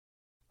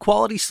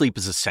Quality sleep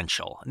is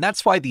essential, and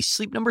that's why the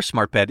Sleep Number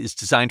Smart Bed is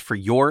designed for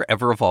your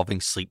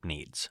ever-evolving sleep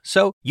needs.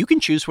 So you can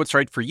choose what's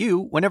right for you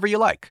whenever you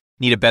like.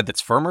 Need a bed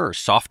that's firmer or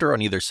softer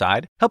on either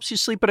side? Helps you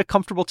sleep at a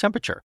comfortable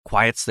temperature.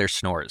 Quiets their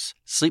snores.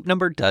 Sleep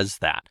Number does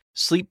that.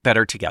 Sleep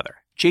better together.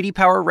 J.D.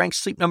 Power ranks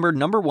Sleep Number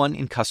 #1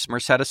 in customer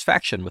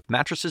satisfaction with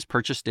mattresses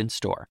purchased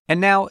in-store.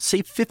 And now,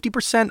 save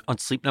 50% on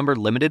Sleep Number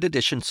limited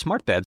edition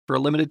smart beds for a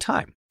limited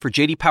time. For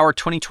J.D. Power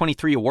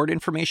 2023 award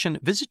information,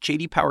 visit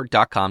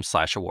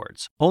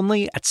jdpower.com/awards.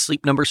 Only at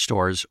Sleep Number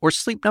stores or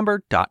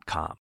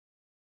sleepnumber.com.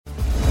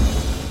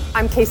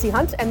 I'm Casey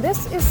Hunt, and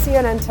this is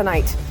CNN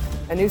Tonight.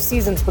 A new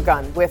season's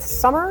begun, with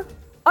summer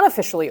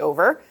unofficially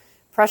over.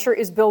 Pressure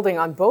is building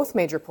on both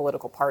major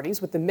political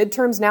parties, with the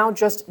midterms now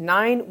just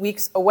 9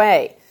 weeks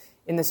away.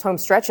 In this home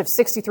stretch of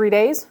 63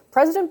 days,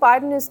 President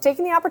Biden is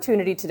taking the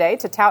opportunity today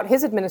to tout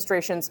his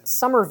administration's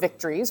summer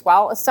victories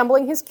while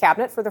assembling his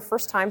cabinet for the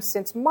first time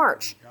since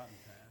March.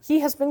 He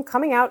has been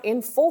coming out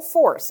in full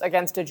force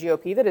against a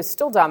GOP that is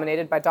still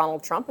dominated by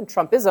Donald Trump and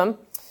Trumpism.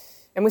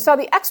 And we saw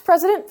the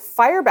ex-president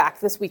fire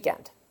back this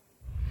weekend.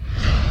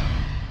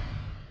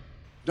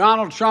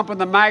 Donald Trump and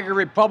the MAGA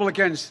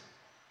Republicans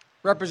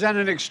represent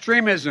an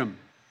extremism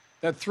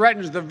that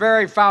threatens the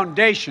very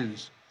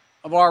foundations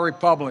of our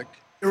republic.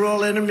 You're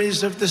all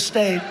enemies of the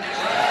state.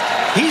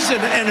 He's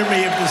an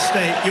enemy of the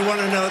state. You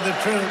want to know the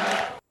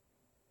truth?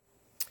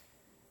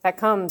 That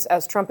comes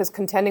as Trump is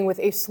contending with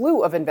a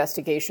slew of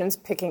investigations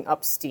picking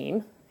up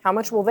steam. How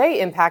much will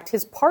they impact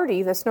his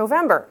party this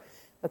November?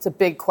 That's a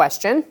big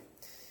question.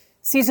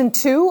 Season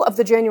 2 of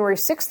the January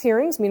 6th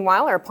hearings,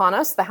 meanwhile, are upon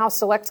us. The House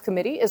Select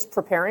Committee is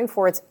preparing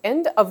for its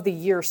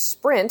end-of-the-year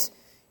sprint,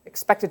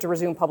 expected to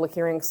resume public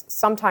hearings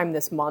sometime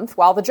this month,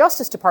 while the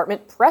Justice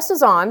Department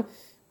presses on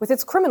with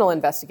its criminal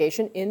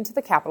investigation into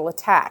the Capitol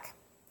attack.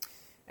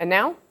 And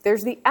now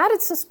there's the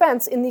added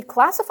suspense in the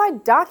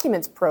classified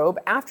documents probe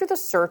after the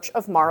search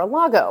of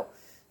Mar-a-Lago.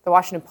 The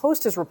Washington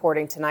Post is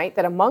reporting tonight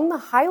that among the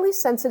highly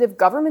sensitive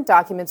government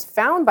documents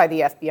found by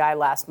the FBI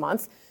last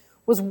month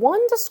was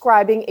one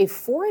describing a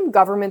foreign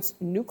government's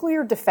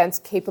nuclear defense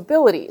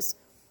capabilities.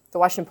 The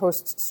Washington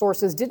Post's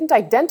sources didn't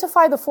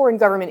identify the foreign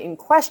government in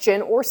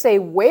question or say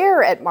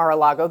where at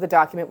Mar-a-Lago the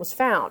document was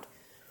found.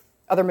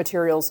 Other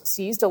materials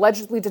seized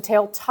allegedly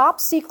detail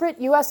top-secret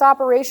U.S.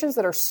 operations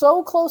that are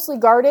so closely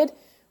guarded,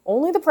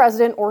 only the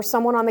president or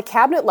someone on the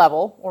cabinet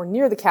level or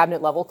near the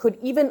cabinet level could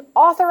even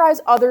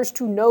authorize others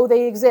to know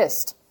they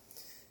exist.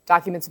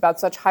 Documents about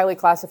such highly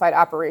classified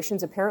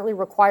operations apparently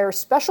require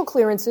special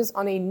clearances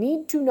on a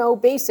need-to-know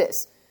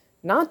basis,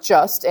 not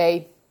just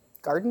a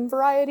garden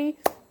variety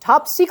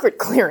top-secret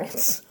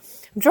clearance.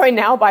 I'm joined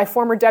now by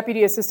former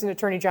Deputy Assistant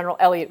Attorney General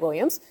Elliott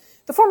Williams,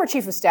 the former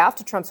Chief of Staff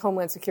to Trump's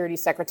Homeland Security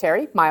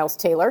Secretary, Miles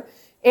Taylor,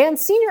 and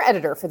Senior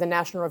Editor for the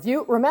National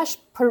Review, Ramesh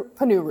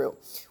Ponnuru.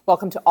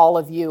 Welcome to all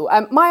of you.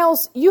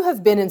 Miles, you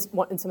have been in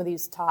some of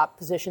these top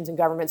positions in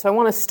government, so I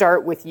want to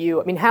start with you.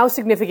 I mean, how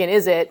significant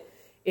is it,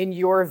 in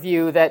your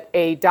view, that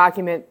a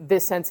document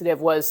this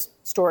sensitive was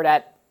stored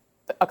at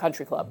a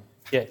country club?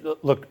 Yeah,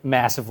 look,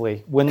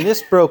 massively. When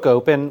this broke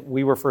open,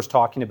 we were first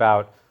talking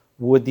about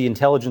would the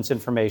intelligence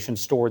information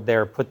stored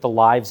there put the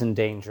lives in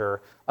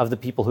danger of the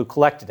people who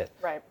collected it?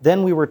 Right.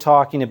 Then we were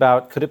talking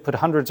about could it put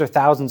hundreds or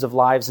thousands of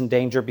lives in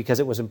danger because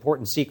it was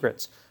important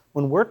secrets?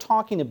 When we're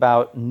talking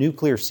about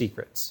nuclear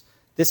secrets,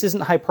 this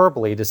isn't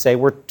hyperbole to say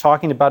we're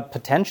talking about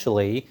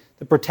potentially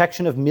the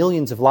protection of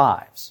millions of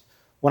lives.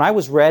 When I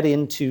was read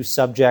into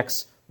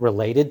subjects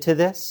related to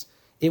this,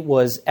 it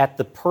was at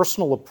the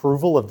personal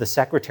approval of the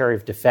Secretary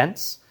of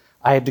Defense.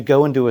 I had to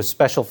go into a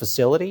special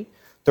facility.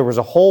 There was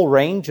a whole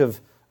range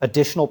of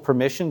additional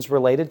permissions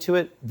related to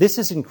it. This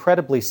is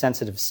incredibly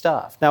sensitive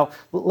stuff. Now,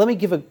 let me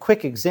give a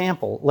quick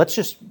example. Let's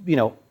just,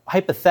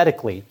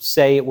 hypothetically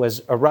say it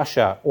was a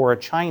Russia or a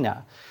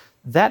China.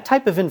 That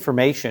type of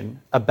information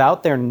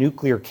about their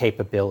nuclear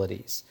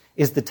capabilities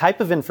is the type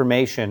of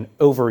information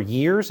over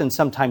years and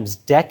sometimes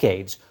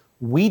decades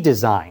we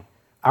design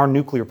our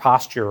nuclear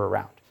posture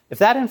around. If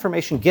that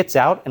information gets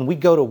out and we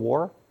go to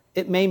war,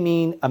 it may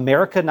mean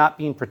America not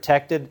being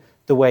protected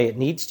the way it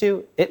needs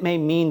to. It may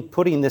mean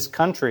putting this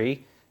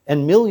country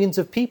and millions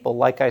of people,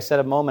 like I said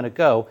a moment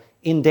ago,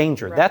 in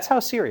danger. Right. That's how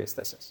serious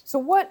this is. So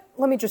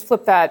let me just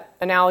flip that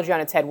analogy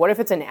on its head. What if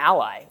it's an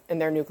ally in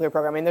their nuclear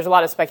program? I mean, there's a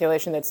lot of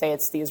speculation that say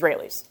it's the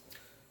Israelis.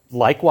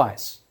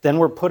 Likewise, then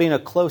we're putting a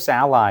close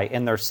ally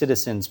and their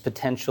citizens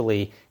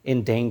potentially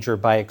in danger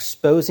by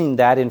exposing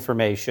that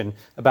information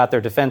about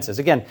their defenses.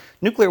 Again,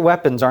 nuclear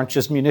weapons aren't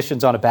just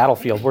munitions on a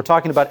battlefield. We're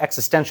talking about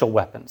existential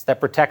weapons that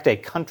protect a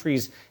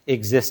country's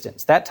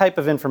existence. That type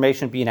of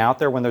information being out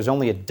there when there's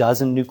only a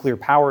dozen nuclear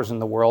powers in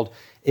the world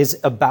is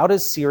about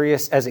as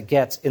serious as it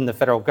gets in the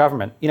federal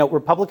government.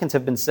 Republicans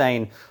have been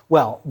saying,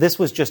 well, this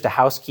was just a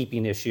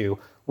housekeeping issue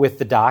with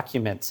the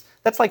documents.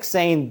 That's like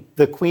saying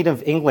the Queen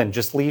of England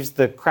just leaves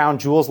the crown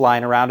jewels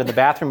lying around in the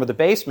bathroom or the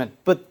basement.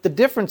 But the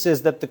difference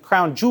is that the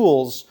crown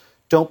jewels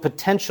don't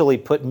potentially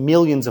put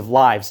millions of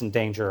lives in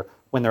danger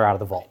when they're out of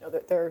the vault.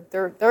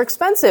 They're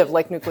expensive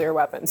like nuclear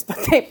weapons, but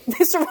they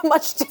serve a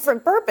much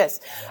different purpose.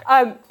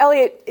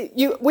 Elliot,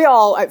 we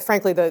all,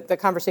 frankly, the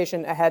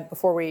conversation ahead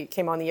before we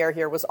came on the air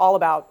here was all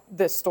about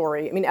this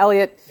story. I mean,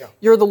 Elliot,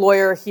 you're the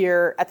lawyer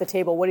here at the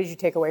table. What did you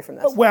take away from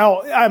this?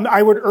 Well,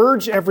 I would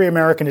urge every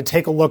American to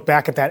take a look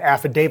back at that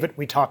affidavit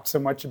we talked so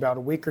much about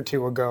a week or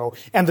two ago,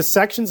 and the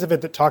sections of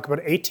it that talk about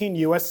 18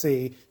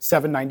 U.S.C.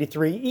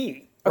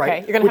 793E. Okay,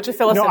 right? you're going to have to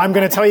fill us in. No, I'm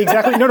going to tell you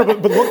exactly.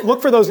 But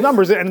look for those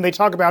numbers, and they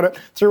talk about it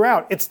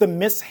throughout. It's the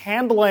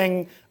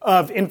mishandling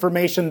of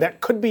information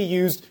that could be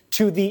used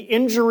to the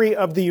injury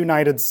of the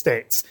United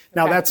States.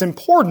 Now, that's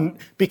important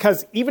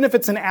because even if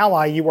it's an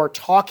ally, you are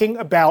talking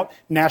about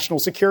national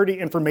security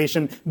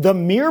information, the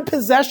mere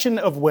possession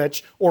of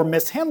which or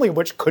mishandling of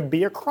which could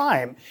be a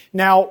crime.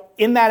 Now,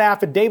 in that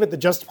affidavit, the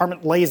Justice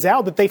Department lays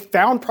out that they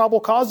found probable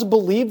cause to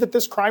believe that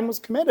this crime was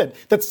committed,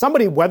 that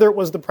somebody, whether it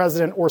was the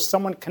president or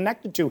someone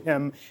connected to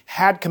him,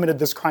 had committed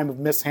this crime of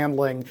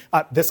mishandling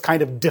this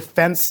kind of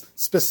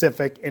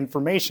defense-specific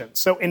information.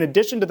 So in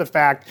addition to the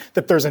fact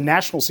that there's a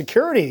national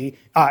security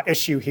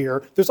issue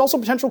here, there's also a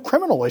potential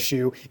criminal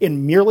issue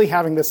in merely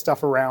having this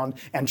stuff around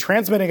and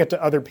transmitting it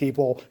to other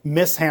people,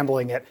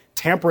 mishandling it,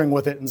 tampering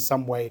with it in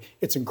some way.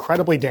 It's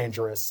incredibly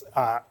dangerous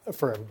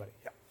for everybody.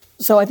 Yeah.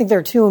 So I think there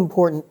are two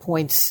important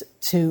points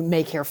to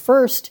make here.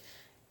 First,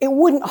 it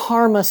wouldn't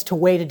harm us to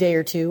wait a day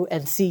or two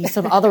and see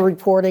some other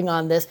reporting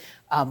on this,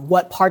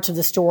 what parts of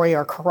the story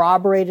are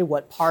corroborated,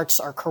 what parts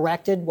are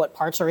corrected, what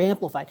parts are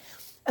amplified.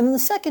 And then the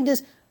second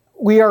is,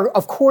 we are,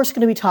 of course,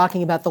 going to be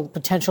talking about the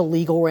potential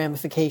legal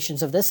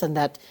ramifications of this and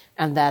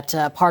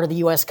that part of the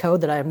U.S.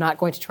 code that I am not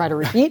going to try to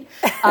repeat.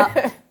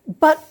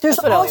 But there's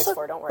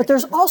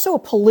also a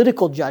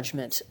political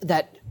judgment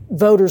that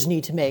voters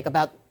need to make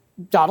about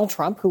Donald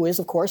Trump, who is,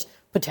 of course,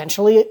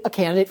 potentially a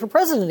candidate for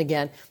president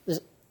again.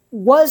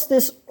 Was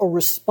this a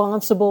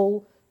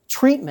responsible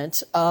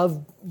treatment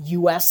of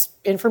U.S.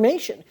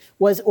 information?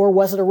 Was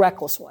it a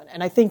reckless one?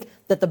 And I think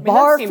that the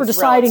bar for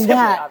deciding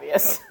that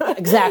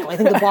exactly. I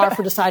think the bar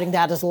for deciding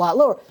that is a lot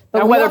lower. But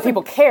now, whether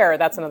people care,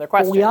 that's another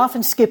question. We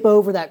often skip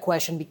over that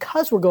question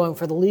because we're going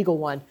for the legal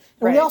one.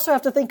 And we also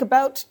have to think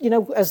about,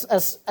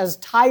 as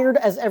tired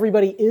as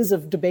everybody is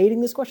of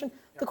debating this question,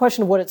 the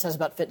question of what it says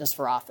about fitness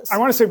for office. I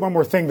want to say one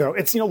more thing, though.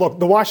 It's, look,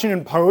 the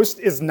Washington Post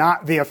is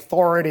not the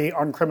authority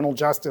on criminal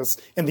justice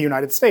in the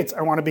United States.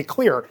 I want to be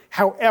clear.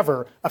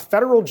 However, a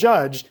federal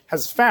judge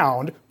has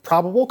found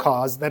probable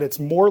cause that it's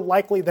more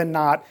likely than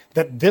not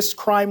that this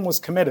crime was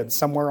committed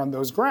somewhere on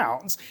those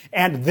grounds.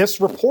 And this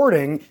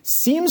reporting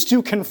seems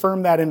to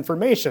confirm that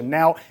information.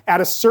 Now, at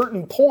a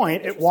certain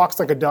point, it walks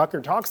like a duck or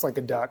talks like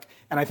a duck.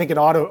 And I think it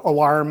ought to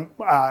alarm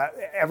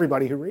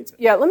everybody who reads it.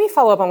 Yeah, let me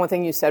follow up on one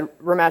thing you said,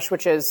 Ramesh,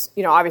 which is,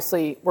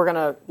 obviously we're going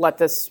to let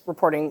this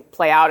reporting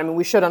play out. I mean,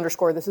 we should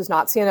underscore this is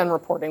not CNN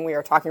reporting. We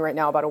are talking right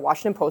now about a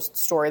Washington Post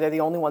story. They're the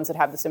only ones that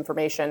have this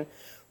information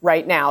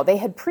right now. They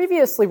had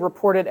previously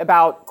reported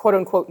about, quote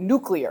unquote,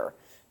 nuclear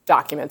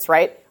documents,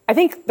 right? I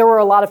think there were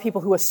a lot of people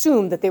who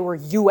assumed that they were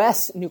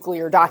U.S.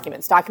 nuclear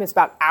documents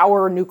about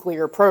our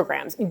nuclear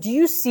programs. Do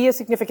you see a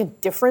significant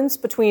difference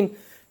between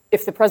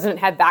if the president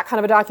had that kind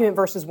of a document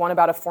versus one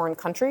about a foreign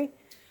country?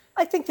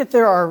 I think that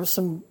there are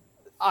some,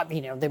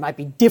 there might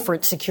be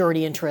different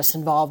security interests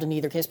involved in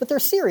either case, but they're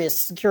serious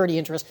security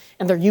interests,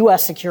 and they're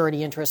U.S.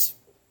 security interests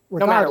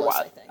regardless, no matter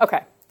what. I think. Okay.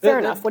 Fair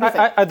enough. What do you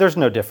think? There's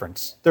no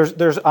difference.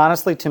 There's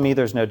honestly, to me,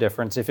 there's no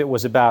difference if it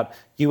was about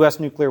U.S.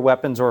 nuclear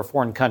weapons or a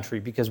foreign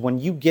country, because when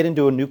you get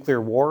into a nuclear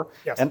war,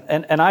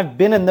 and I've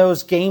been in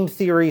those game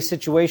theory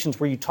situations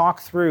where you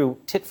talk through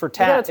tit for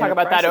tat. We're going to talk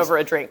about that over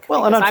a drink.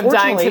 Well, and I'm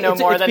dying to know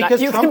more than that.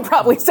 You can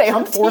probably say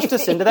Trump forced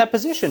us into that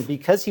position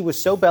because he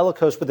was so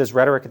bellicose with his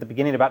rhetoric at the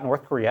beginning about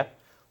North Korea.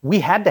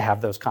 We had to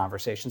have those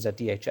conversations at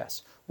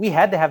DHS. We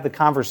had to have the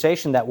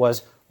conversation that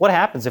was, what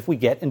happens if we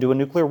get into a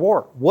nuclear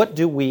war? What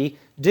do we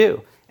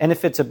do? And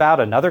if it's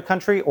about another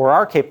country or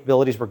our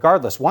capabilities,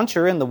 regardless, once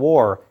you're in the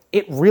war,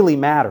 it really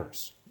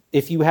matters.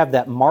 If you have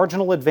that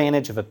marginal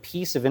advantage of a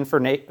piece of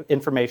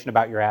information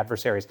about your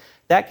adversaries,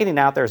 that getting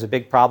out there is a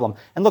big problem.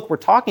 And look, we're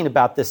talking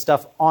about this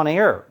stuff on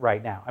air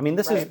right now. I mean,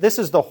 this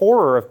is the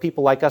horror of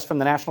people like us from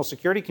the national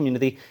security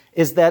community,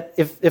 is that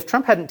if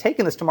Trump hadn't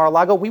taken this to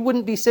Mar-a-Lago, we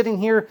wouldn't be sitting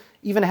here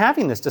even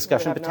having this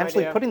discussion,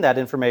 potentially putting that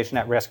information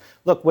at risk.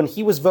 Look, when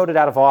he was voted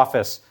out of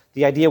office,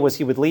 the idea was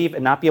he would leave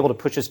and not be able to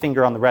push his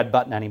finger on the red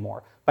button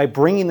anymore. By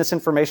bringing this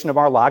information to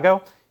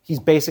Mar-a-Lago, he's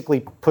basically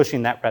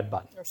pushing that red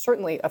button. They're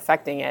certainly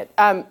affecting it.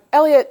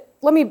 Elliot,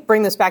 let me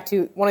bring this back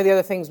to one of the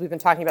other things we've been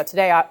talking about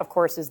today, of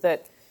course, is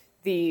that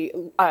the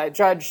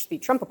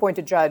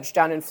Trump-appointed judge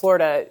down in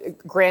Florida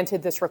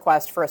granted this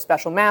request for a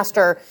special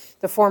master.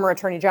 The former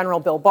Attorney General,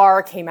 Bill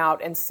Barr, came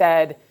out and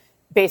said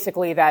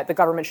basically that the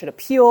government should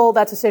appeal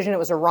that decision. It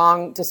was a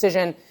wrong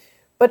decision.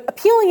 But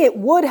appealing it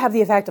would have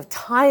the effect of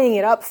tying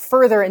it up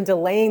further and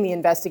delaying the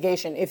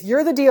investigation. If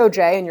you're the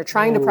DOJ and you're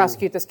trying to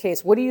prosecute this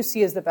case, what do you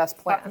see as the best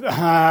plan?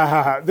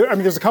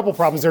 There's a couple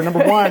problems there.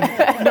 Number one,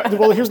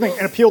 well, here's the thing.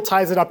 An appeal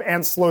ties it up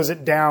and slows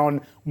it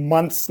down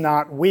months,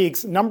 not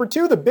weeks. Number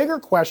two, the bigger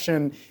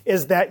question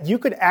is that you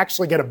could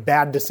actually get a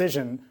bad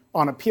decision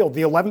on appeal.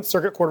 The 11th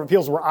Circuit Court of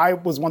Appeals, where I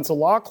was once a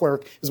law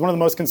clerk, is one of the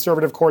most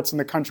conservative courts in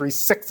the country.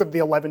 6 of the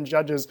 11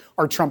 judges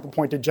are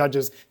Trump-appointed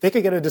judges. They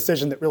could get a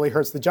decision that really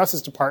hurts the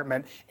Justice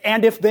Department.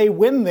 And if they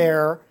win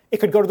there, it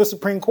could go to the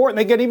Supreme Court, and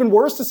they get an even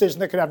worse decision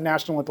that could have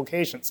national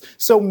implications.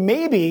 So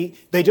maybe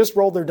they just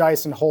roll their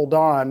dice and hold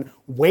on,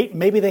 wait.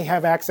 Maybe they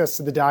have access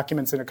to the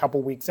documents in a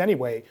couple weeks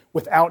anyway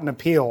without an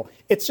appeal.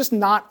 It's just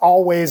not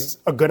always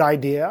a good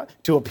idea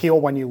to appeal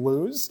when you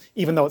lose,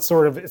 even though it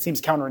seems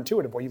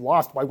counterintuitive. Well, you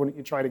lost. Why wouldn't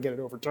you try to get it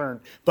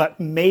overturned? But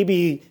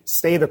maybe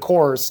stay the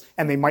course,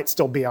 and they might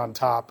still be on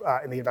top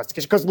in the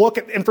investigation. Because look,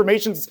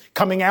 information's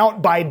coming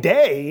out by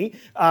day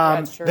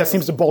that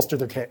seems to bolster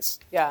their case.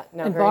 Yeah,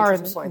 no, and very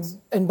interesting points.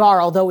 And Barr,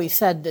 although he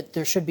said that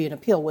there should be an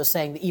appeal, was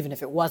saying that even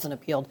if it wasn't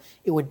appealed,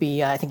 it would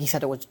be, I think he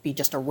said it would be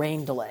just a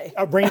rain delay.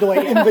 A rain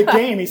delay in the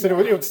game. He said it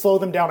would slow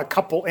them down a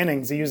couple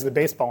innings. He used the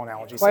baseball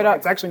analogy. So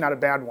it's actually not a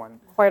bad one.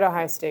 Quite a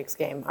high-stakes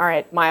game. All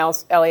right,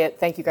 Miles, Elliot,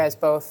 thank you guys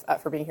both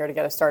for being here to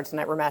get us started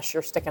tonight. Ramesh,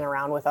 you're sticking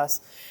around with us.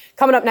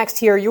 Coming up next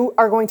here, you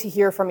are going to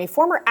hear from a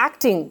former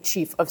acting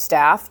chief of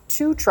staff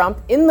to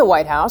Trump in the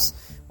White House,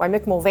 why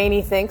Mick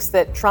Mulvaney thinks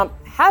that Trump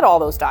had all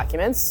those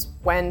documents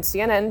when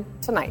CNN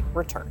Tonight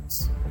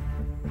returns.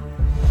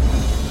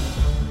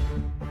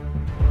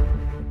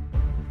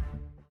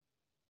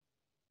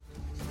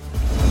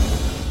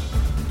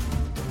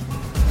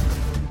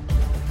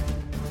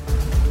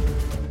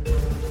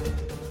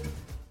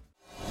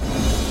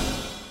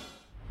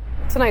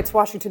 Tonight's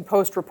Washington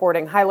Post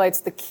reporting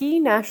highlights the key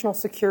national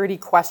security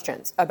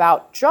questions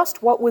about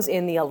just what was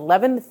in the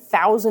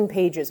 11,000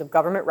 pages of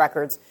government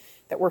records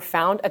that were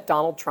found at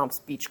Donald Trump's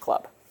beach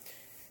club.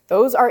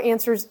 Those are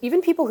answers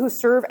even people who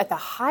serve at the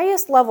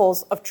highest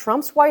levels of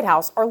Trump's White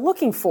House are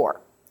looking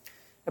for.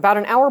 About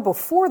an hour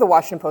before the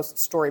Washington Post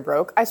story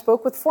broke, I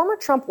spoke with former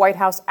Trump White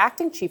House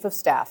acting chief of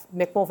staff,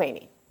 Mick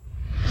Mulvaney.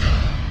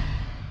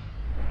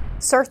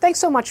 Sir, thanks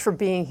so much for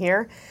being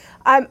here.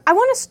 I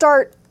want to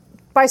start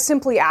by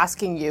simply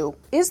asking you,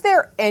 is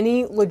there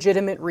any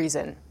legitimate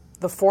reason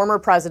the former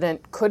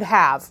president could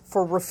have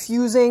for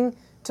refusing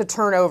to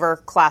turn over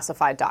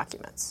classified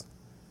documents?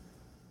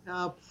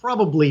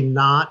 Probably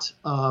not.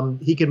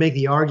 He could make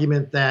the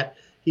argument that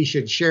he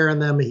should share in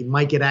them. He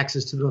might get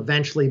access to them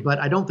eventually, but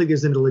I don't think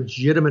there's any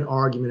legitimate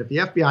argument. If the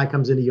FBI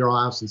comes into your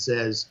house and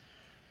says,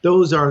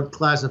 those are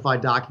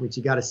classified documents,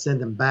 you got to send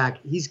them back,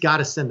 he's got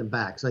to send them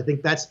back. So I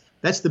think that's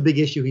the big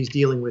issue he's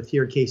dealing with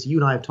here. Casey, you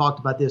and I have talked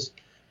about this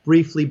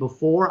briefly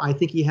before. I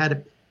think he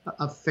had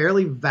a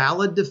fairly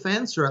valid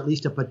defense, or at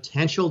least a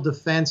potential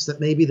defense, that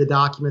maybe the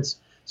documents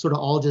sort of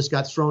all just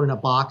got thrown in a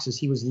box as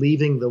he was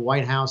leaving the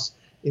White House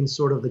in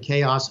sort of the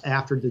chaos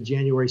after the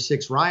January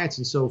 6 riots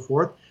and so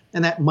forth.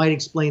 And that might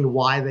explain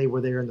why they were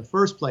there in the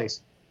first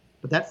place.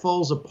 But that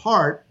falls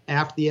apart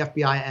after the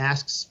FBI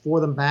asks for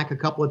them back a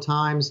couple of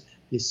times.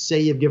 You say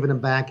you've given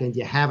them back and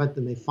you haven't,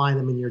 then they find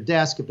them in your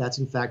desk if that's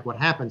in fact what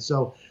happened.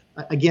 So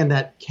again,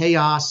 that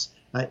chaos,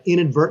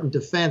 inadvertent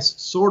defense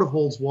sort of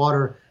holds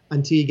water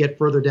until you get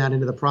further down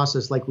into the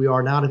process like we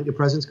are now. And I think the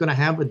president's going to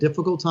have a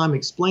difficult time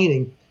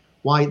explaining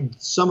why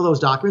some of those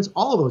documents,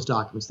 all of those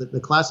documents, the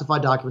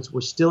classified documents,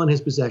 were still in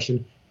his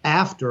possession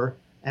after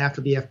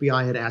the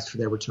FBI had asked for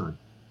their return.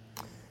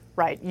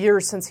 Right.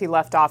 Years since he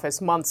left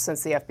office, months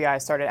since the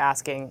FBI started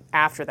asking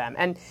after them.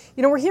 And,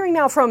 we're hearing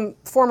now from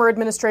former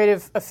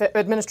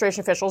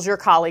administration officials, your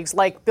colleagues,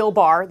 like Bill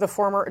Barr, the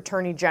former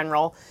attorney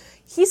general.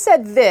 He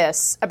said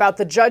this about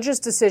the judge's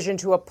decision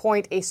to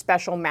appoint a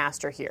special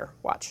master here.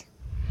 Watch.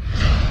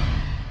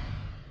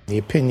 The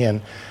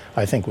opinion,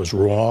 I think, was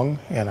wrong,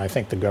 and I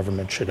think the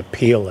government should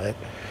appeal it.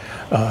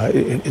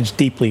 It's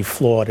deeply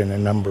flawed in a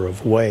number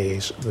of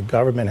ways. The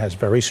government has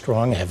very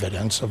strong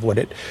evidence of what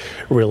it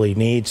really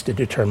needs to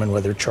determine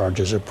whether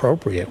charges are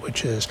appropriate,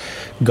 which is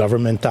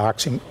government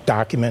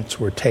documents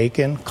were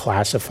taken,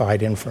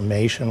 classified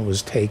information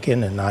was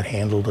taken and not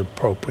handled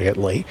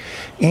appropriately,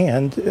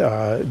 and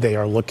they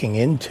are looking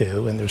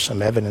into, and there's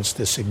some evidence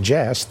to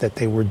suggest that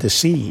they were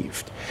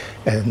deceived.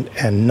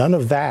 And none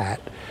of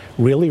that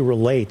really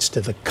relates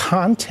to the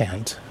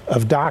content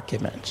of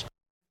documents.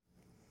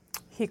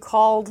 He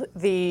called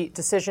the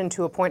decision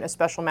to appoint a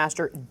special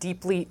master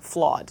deeply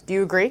flawed. Do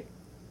you agree?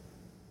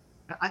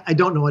 I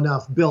don't know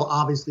enough. Bill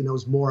obviously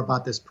knows more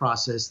about this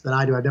process than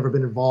I do. I've never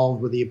been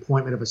involved with the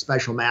appointment of a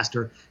special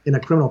master in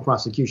a criminal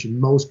prosecution.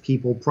 Most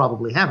people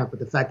probably haven't. But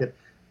the fact that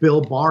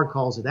Bill Barr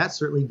calls it, that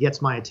certainly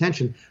gets my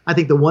attention. I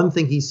think the one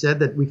thing he said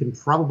that we can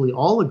probably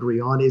all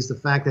agree on is the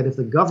fact that if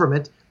the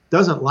government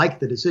doesn't like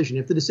the decision,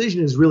 if the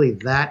decision is really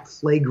that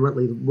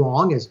flagrantly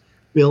wrong, as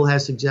Bill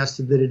has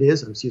suggested that it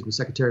is,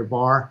 Secretary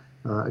Barr,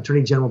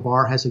 Attorney General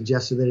Barr has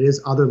suggested that it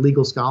is, other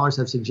legal scholars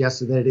have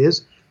suggested that it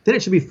is, then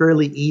it should be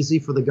fairly easy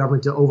for the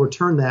government to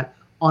overturn that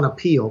on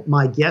appeal.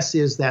 My guess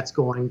is that's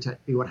going to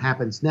be what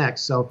happens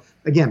next. So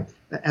again,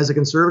 as a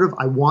conservative,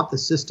 I want the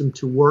system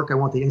to work. I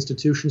want the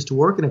institutions to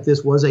work. And if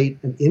this was an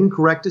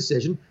incorrect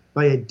decision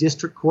by a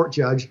district court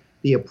judge,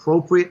 the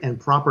appropriate and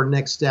proper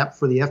next step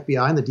for the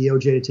FBI and the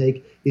DOJ to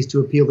take is to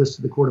appeal this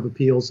to the Court of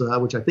Appeals,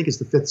 which I think is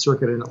the Fifth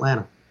Circuit in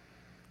Atlanta.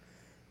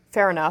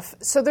 Fair enough.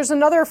 So there's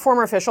another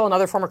former official,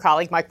 another former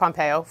colleague, Mike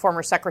Pompeo,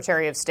 former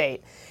Secretary of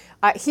State.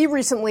 He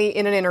recently,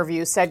 in an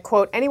interview, said,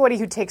 quote, anybody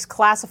who takes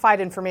classified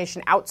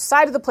information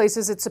outside of the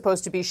places it's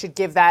supposed to be should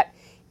give that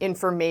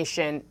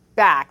information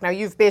back. Now,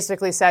 you've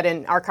basically said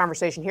in our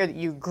conversation here that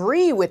you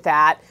agree with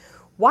that.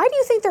 Why do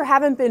you think there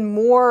haven't been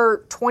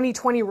more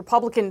 2020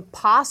 Republican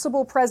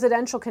possible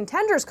presidential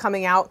contenders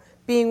coming out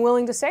being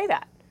willing to say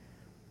that?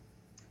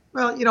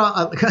 Well,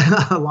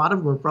 a lot of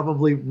them are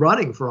probably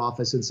running for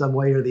office in some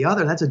way or the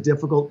other. That's a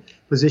difficult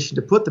position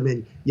to put them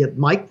in. You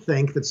might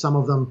think that some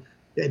of them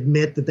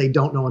admit that they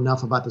don't know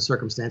enough about the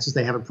circumstances.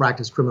 They haven't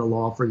practiced criminal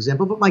law, for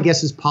example. But my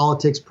guess is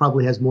politics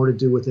probably has more to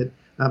do with it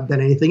than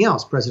anything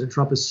else. President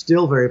Trump is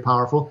still very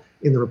powerful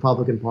in the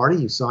Republican Party.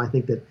 You saw, I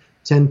think, that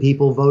 10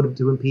 people voted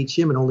to impeach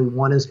him and only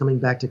one is coming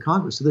back to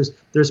Congress. So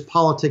there's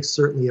politics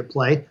certainly at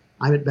play.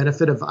 I'm at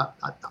benefit of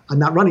I'm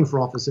not running for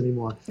office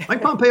anymore.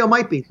 Mike Pompeo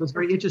might be. So it's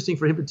very interesting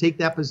for him to take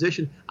that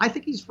position. I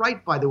think he's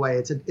right, by the way.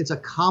 It's a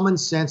common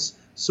sense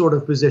sort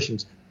of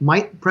positions.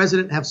 Might the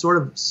president have sort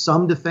of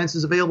some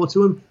defenses available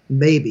to him?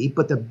 Maybe.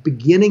 But the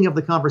beginning of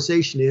the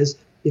conversation is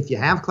if you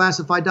have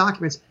classified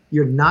documents,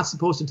 you're not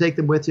supposed to take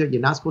them with you.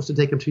 You're not supposed to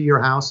take them to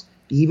your house,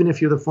 even if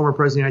you're the former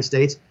president of the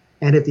United States.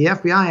 And if the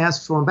FBI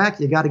asks for them back,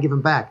 you got to give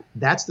them back.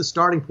 That's the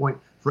starting point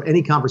for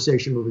any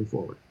conversation moving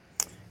forward.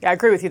 Yeah, I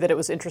agree with you that it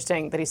was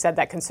interesting that he said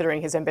that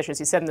considering his ambitions.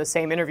 He said in the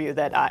same interview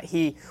that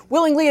he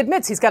willingly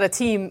admits he's got a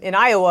team in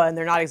Iowa and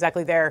they're not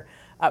exactly there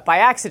by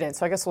accident.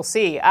 So I guess we'll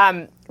see.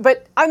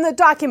 But on the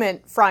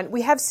document front,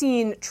 we have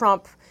seen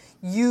Trump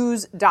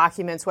use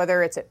documents,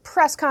 whether it's at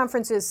press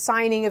conferences,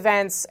 signing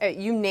events,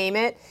 you name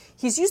it.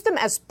 He's used them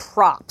as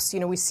props.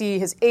 We see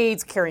his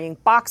aides carrying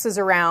boxes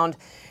around.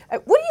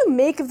 What do you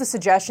make of the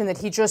suggestion that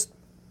he just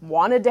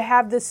wanted to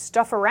have this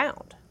stuff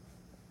around?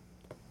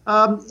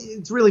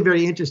 It's really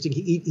very interesting.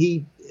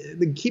 He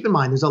keep in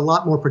mind, there's a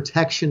lot more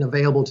protection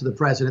available to the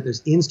president.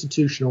 There's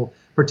institutional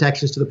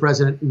protections to the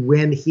president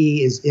when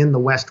he is in the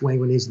West Wing,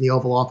 when he's in the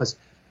Oval Office.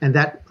 And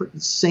that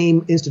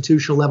same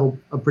institutional level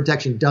of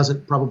protection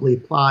doesn't probably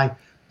apply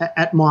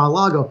at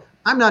Mar-a-Lago.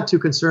 I'm not too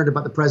concerned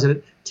about the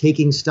president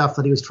taking stuff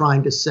that he was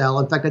trying to sell.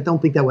 In fact, I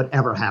don't think that would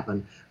ever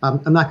happen.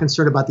 I'm not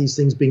concerned about these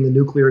things being the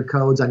nuclear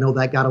codes. I know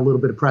that got a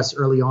little bit of press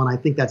early on. I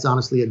think that's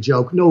honestly a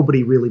joke.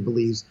 Nobody really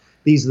believes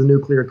these are the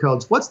nuclear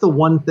codes. What's the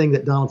one thing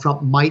that Donald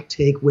Trump might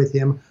take with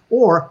him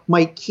or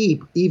might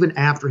keep even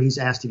after he's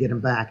asked to get him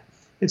back?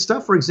 It's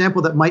stuff, for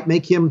example, that might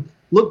make him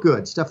look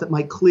good, stuff that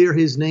might clear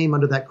his name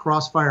under that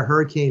Crossfire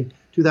Hurricane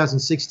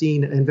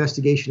 2016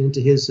 investigation into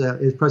his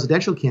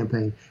presidential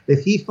campaign.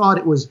 If he thought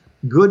it was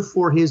good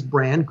for his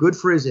brand, good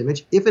for his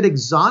image, if it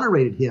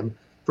exonerated him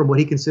from what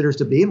he considers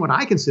to be and what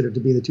I consider to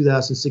be the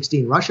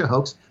 2016 Russia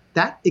hoax,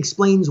 that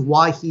explains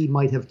why he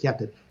might have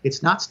kept it.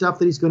 It's not stuff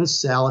that he's going to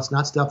sell. It's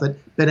not stuff that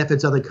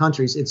benefits other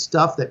countries. It's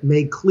stuff that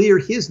may clear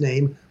his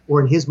name or,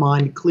 in his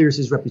mind, clears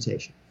his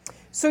reputation.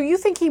 So you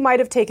think he might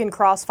have taken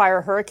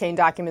Crossfire Hurricane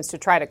documents to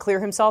try to clear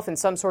himself in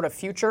some sort of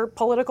future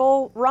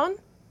political run?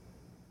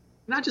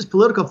 Not just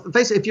political.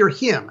 Face it, if you're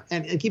him,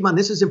 and keep in mind,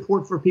 this is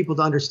important for people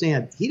to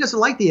understand. He doesn't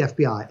like the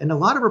FBI. And a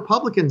lot of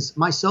Republicans,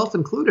 myself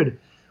included,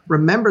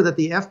 remember that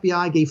the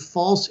FBI gave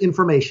false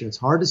information. It's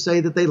hard to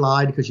say that they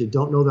lied because you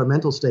don't know their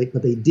mental state,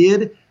 but they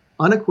did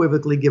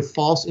unequivocally give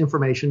false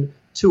information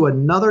to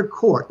another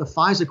court, the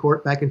FISA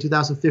court, back in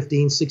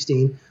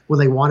 2015-16, when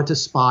they wanted to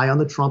spy on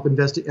the Trump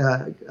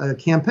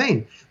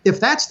campaign. If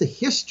that's the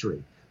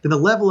history, then the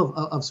level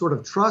of sort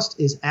of trust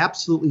is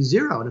absolutely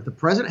zero. And if the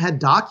president had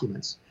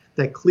documents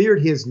that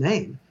cleared his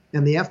name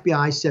and the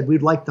FBI said,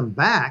 we'd like them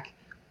back,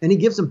 and he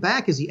gives them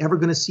back, is he ever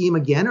going to see him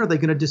again, or are they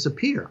going to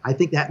disappear? I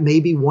think that may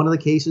be one of the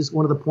cases,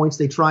 one of the points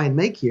they try and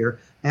make here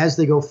as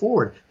they go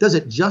forward. Does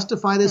it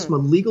justify this from a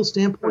legal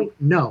standpoint?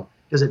 No.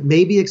 Does it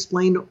maybe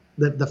explain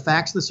the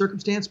facts of the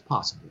circumstance?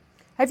 Possibly.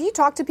 Have you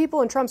talked to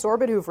people in Trump's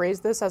orbit who've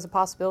raised this as a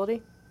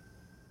possibility?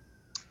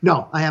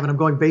 No, I haven't. I'm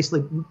going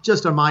basically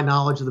just on my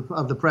knowledge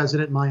of the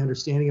president, my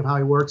understanding of how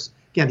he works.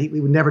 Again, he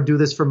would never do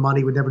this for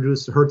money. He would never do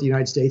this to hurt the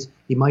United States.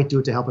 He might do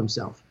it to help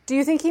himself. Do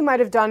you think he might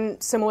have done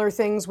similar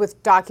things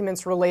with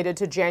documents related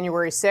to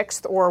January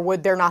 6th, or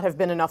would there not have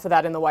been enough of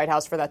that in the White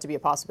House for that to be a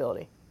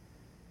possibility?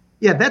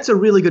 Yeah, that's a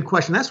really good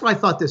question. That's why I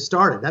thought this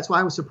started. That's why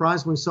I was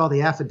surprised when we saw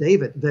the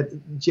affidavit that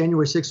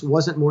January 6th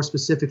wasn't more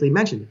specifically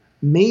mentioned.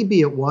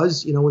 Maybe it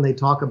was, when they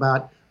talk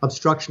about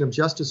obstruction of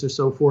justice or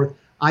so forth.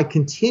 I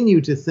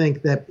continue to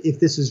think that if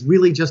this is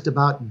really just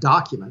about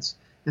documents,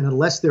 and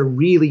unless they're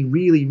really,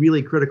 really,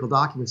 really critical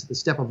documents, the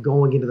step of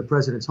going into the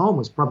president's home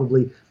was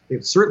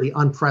certainly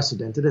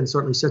unprecedented and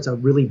certainly sets a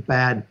really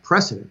bad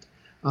precedent.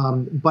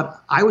 But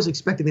I was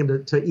expecting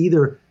them to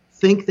either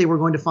think they were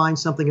going to find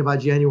something about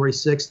January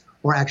 6th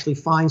or actually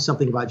find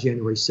something about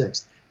January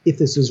 6th. If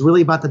this is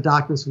really about the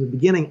documents from the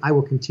beginning, I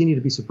will continue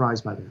to be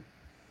surprised by that.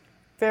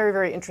 Very,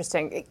 very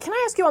interesting. Can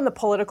I ask you on the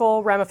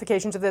political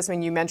ramifications of this? I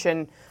mean, you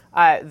mentioned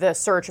the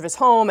search of his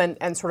home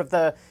and sort of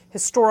the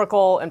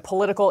historical and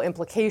political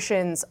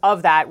implications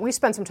of that. We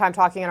spent some time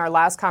talking in our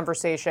last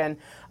conversation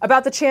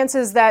about the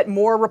chances that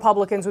more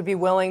Republicans would be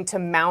willing to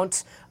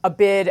mount a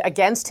bid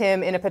against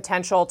him in a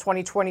potential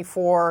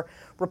 2024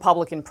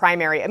 Republican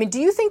primary. I mean,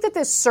 do you think that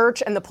this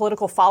search and the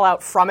political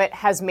fallout from it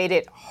has made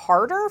it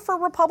harder for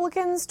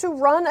Republicans to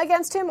run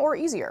against him or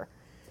easier?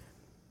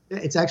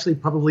 It's actually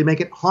probably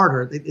make it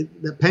harder.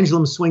 The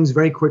pendulum swings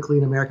very quickly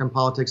in American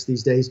politics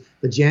these days.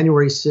 The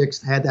January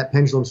 6th had that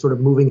pendulum sort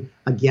of moving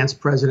against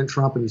President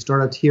Trump, and you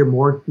started to hear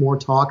more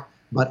talk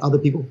about other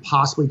people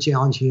possibly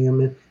challenging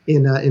him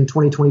in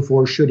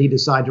 2024 should he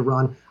decide to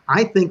run.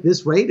 I think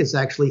this raid has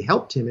actually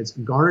helped him. It's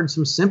garnered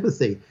some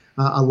sympathy.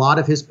 A lot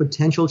of his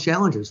potential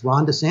challengers,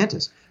 Ron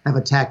DeSantis, have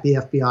attacked the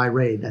FBI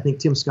raid. I think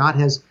Tim Scott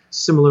has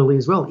similarly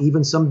as well.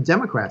 Even some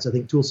Democrats, I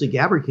think Tulsi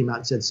Gabbard came out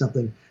and said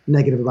something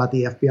negative about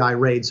the FBI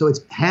raid. So it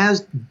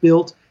has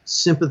built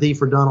sympathy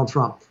for Donald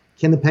Trump.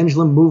 Can the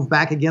pendulum move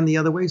back again the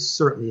other way?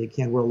 Certainly it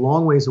can. We're a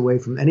long ways away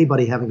from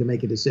anybody having to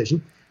make a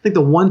decision. I think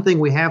the one thing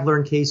we have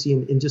learned, Casey,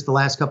 in just the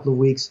last couple of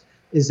weeks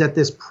is that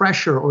this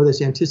pressure or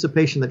this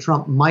anticipation that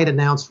Trump might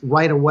announce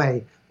right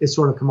away is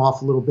sort of come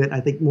off a little bit. I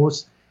think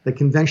the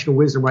conventional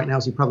wisdom right now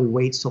is he probably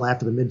waits till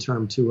after the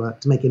midterm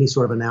to make any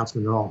sort of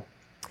announcement at all.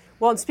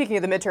 Well, and speaking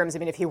of the midterms, I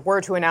mean, if he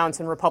were to announce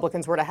and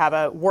Republicans were to have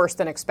a worse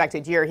than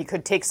expected year, he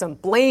could take some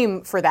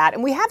blame for that.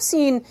 And we have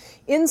seen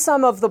in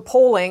some of the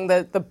polling,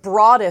 the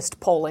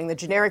broadest polling, the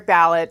generic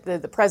ballot,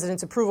 the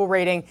president's approval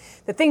rating,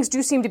 that things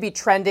do seem to be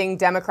trending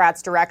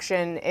Democrats'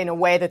 direction in a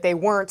way that they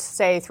weren't,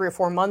 say, 3 or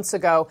 4 months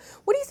ago.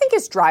 What do you think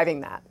is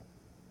driving that?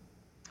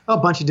 A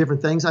bunch of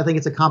different things. I think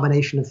it's a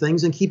combination of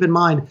things. And keep in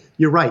mind,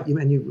 you're right.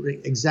 And you're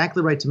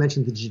exactly right to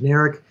mention the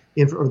generic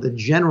or the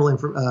general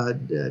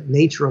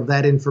nature of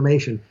that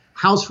information.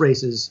 House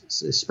races,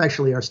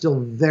 especially, are still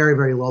very,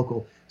 very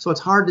local. So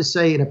it's hard to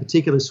say in a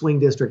particular swing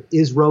district,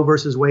 is Roe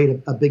versus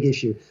Wade a big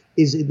issue?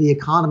 Is the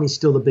economy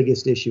still the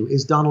biggest issue?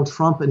 Is Donald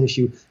Trump an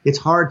issue? It's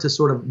hard to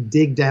sort of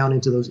dig down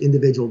into those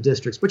individual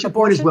districts. But your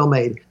point is well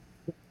made.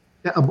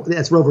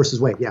 That's Roe versus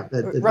Wade. Yeah.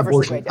 Roe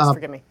versus Wade, yes,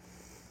 forgive me.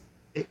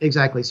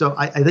 Exactly. So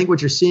I think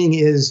what you're seeing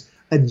is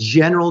a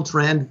general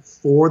trend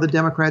for the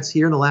Democrats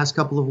here in the last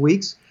couple of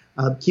weeks.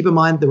 Keep in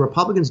mind, the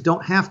Republicans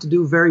don't have to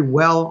do very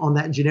well on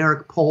that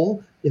generic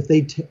poll. If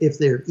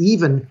they're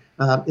even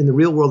in the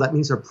real world, that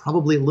means they're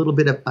probably a little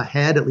bit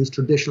ahead. At least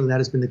traditionally, that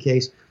has been the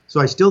case. So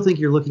I still think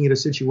you're looking at a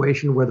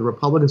situation where the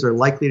Republicans are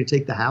likely to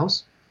take the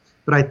House.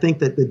 But I think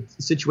that the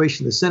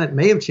situation in the Senate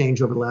may have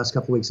changed over the last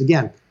couple of weeks.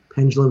 Again,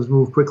 pendulums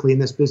move quickly in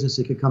this business.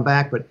 It could come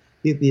back. But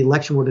the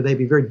election will today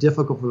be very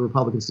difficult for the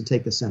Republicans to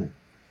take the Senate.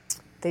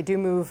 They do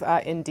move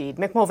indeed.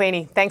 Mick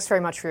Mulvaney, thanks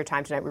very much for your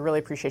time tonight. We really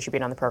appreciate you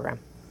being on the program.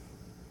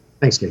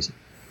 Thanks, Casey.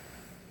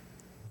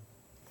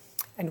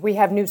 And we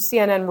have new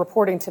CNN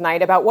reporting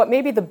tonight about what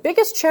may be the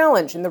biggest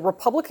challenge in the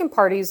Republican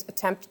Party's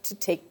attempt to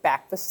take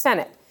back the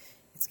Senate.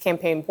 It's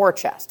campaign war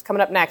chest.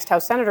 Coming up next, how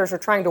senators are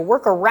trying to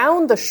work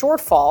around the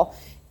shortfall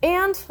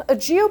and a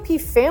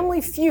GOP family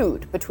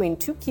feud between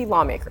two key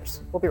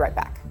lawmakers. We'll be right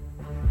back.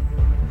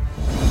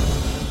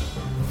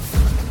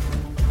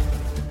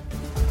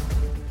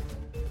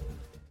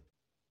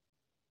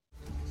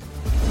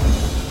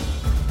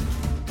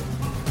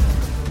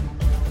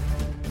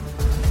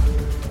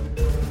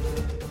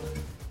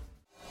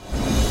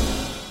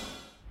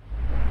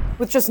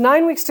 With just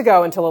 9 weeks to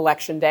go until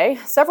Election Day,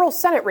 several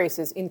Senate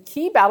races in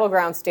key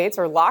battleground states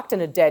are locked in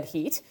a dead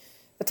heat.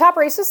 The top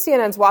races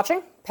CNN's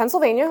watching,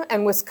 Pennsylvania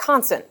and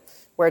Wisconsin,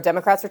 where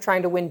Democrats are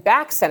trying to win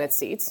back Senate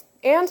seats,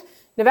 and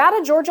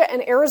Nevada, Georgia,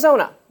 and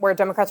Arizona, where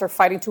Democrats are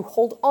fighting to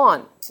hold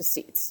on to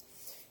seats.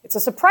 It's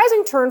a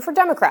surprising turn for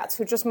Democrats,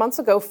 who just months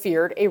ago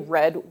feared a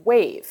red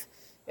wave.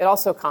 It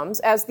also comes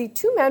as the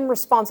two men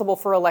responsible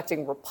for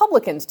electing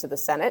Republicans to the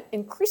Senate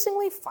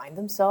increasingly find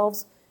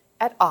themselves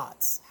at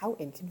odds. How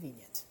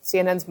inconvenient.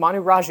 CNN's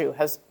Manu Raju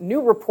has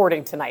new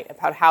reporting tonight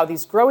about how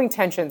these growing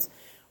tensions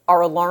are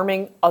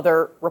alarming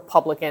other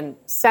Republican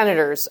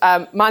senators.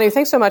 Manu,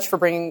 thanks so much for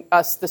bringing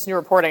us this new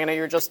reporting. I know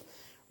you were just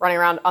running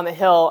around on the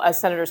Hill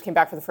as senators came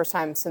back for the first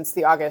time since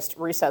the August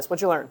recess.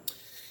 What'd you learn?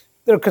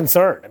 They're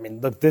concerned. I mean,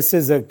 look, this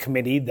is a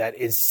committee that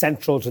is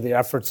central to the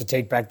efforts to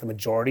take back the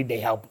majority. They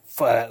help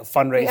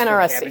fundraise the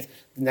NRSC,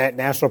 the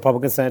National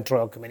Republican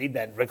Senatorial Committee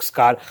that Rick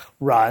Scott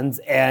runs,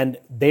 and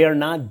they are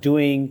not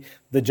doing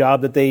the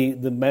job that the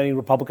many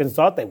Republicans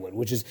thought they would,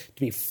 which is to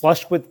be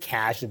flush with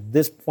cash at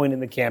this point in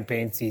the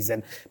campaign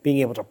season, being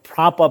able to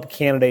prop up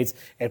candidates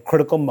at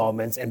critical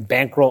moments and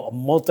bankroll a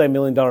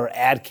multi-million-dollar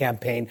ad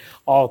campaign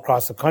all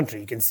across the country.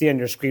 You can see on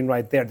your screen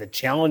right there the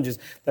challenges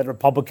that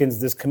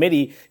Republicans, this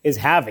committee, is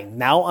having.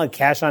 Now on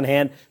cash on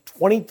hand,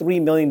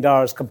 $23 million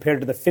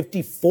compared to the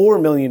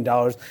 $54 million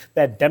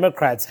that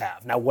Democrats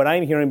have. Now, what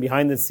I'm hearing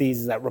behind the scenes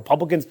is that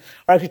Republicans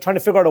are actually trying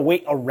to figure out a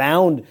way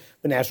around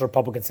the National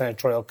Republican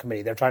Senatorial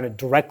Committee. They're trying to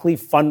directly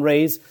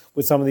fundraise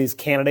with some of these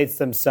candidates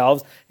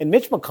themselves. And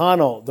Mitch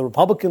McConnell, the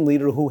Republican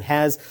leader who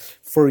has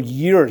for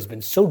years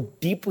been so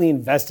deeply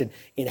invested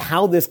in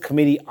how this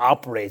committee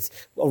operates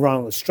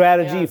around the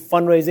strategy,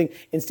 fundraising,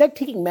 instead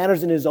taking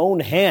matters in his own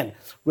hand,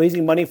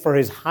 raising money for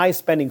his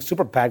high-spending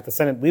super PAC, the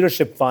Senate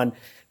Leadership Fund,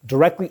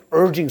 directly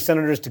urging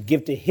senators to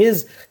give to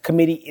his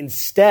committee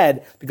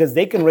instead because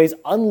they can raise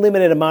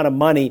unlimited amount of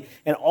money,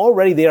 and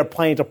already they are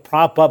planning to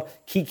prop up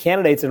key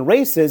candidates in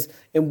races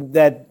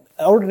that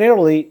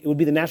ordinarily it would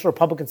be the National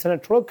Republican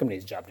Senatorial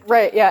Committee's job to do.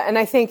 Right, yeah, and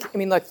I think,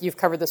 look, you've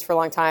covered this for a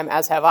long time,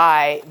 as have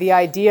I. The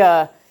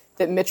idea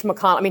that Mitch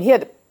McConnell, he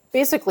had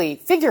basically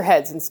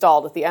figureheads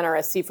installed at the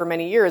NRSC for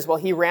many years while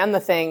he ran the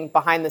thing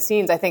behind the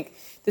scenes. I think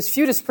this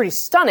feud is pretty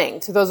stunning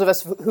to those of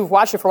us who've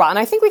watched it for a while. And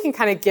I think we can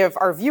kind of give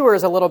our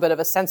viewers a little bit of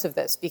a sense of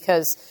this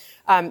because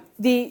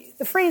the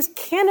phrase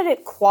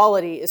candidate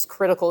quality is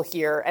critical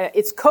here.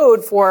 It's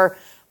code for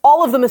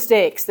all of the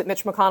mistakes that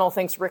Mitch McConnell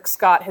thinks Rick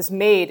Scott has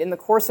made in the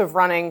course of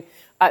running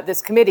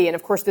this committee. And,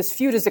 of course, this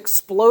feud is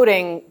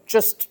exploding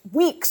just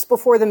weeks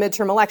before the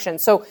midterm election.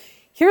 So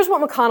here's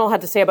what McConnell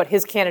had to say about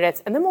his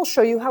candidates, and then we'll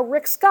show you how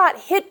Rick Scott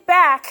hit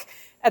back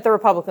at the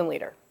Republican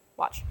leader.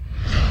 Watch.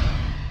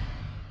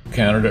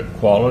 Candidate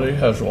quality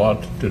has a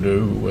lot to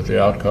do with the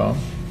outcome.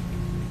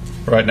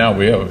 Right now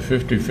we have a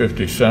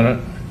 50-50 Senate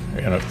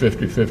in a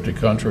 50-50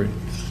 country.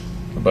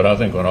 But I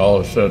think when all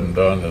is said and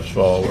done this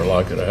fall, we're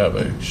likely to have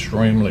an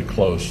extremely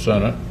close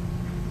Senate,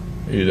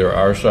 either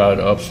our side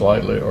up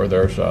slightly or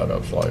their side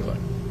up slightly.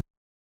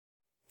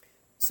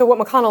 So what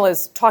McConnell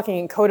is talking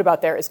in code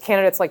about there is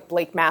candidates like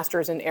Blake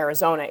Masters in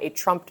Arizona, a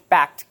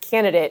Trump-backed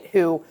candidate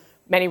who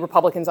many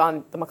Republicans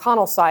on the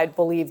McConnell side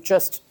believe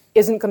just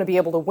isn't going to be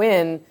able to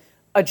win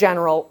a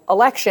general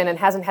election and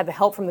hasn't had the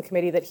help from the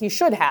committee that he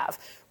should have.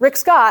 Rick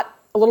Scott,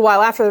 a little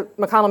while after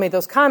McConnell made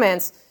those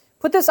comments,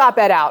 put this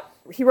op-ed out.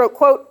 He wrote,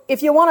 quote,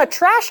 "If you want to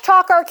trash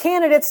talk our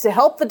candidates to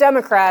help the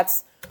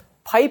Democrats,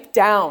 pipe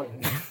down."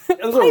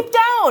 Pipe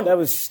down. That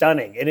was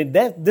stunning. And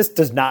this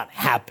does not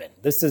happen.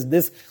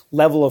 This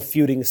level of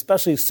feuding,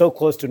 especially so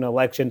close to an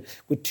election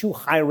with two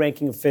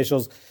high-ranking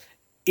officials,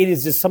 it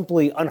is just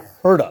simply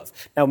unheard of.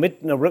 Now,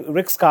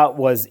 Rick Scott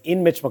was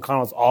in Mitch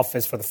McConnell's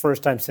office for the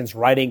first time since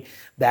writing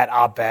that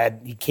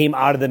op-ed. He came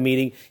out of the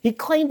meeting. He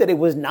claimed that it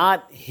was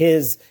not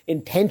his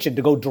intention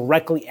to go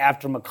directly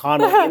after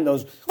McConnell in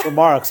those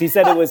remarks. He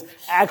said it was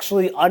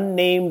actually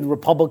unnamed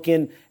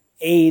Republican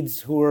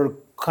aides who were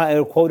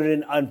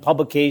quoted on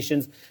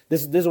publications.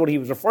 This is what he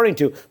was referring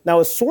to.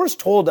 Now, a source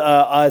told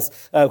us,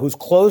 who's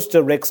close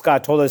to Rick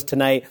Scott, told us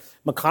tonight,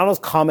 McConnell's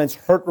comments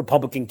hurt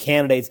Republican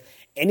candidates.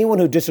 Anyone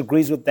who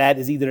disagrees with that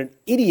is either an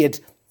idiot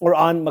or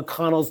on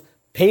McConnell's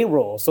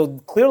payroll. So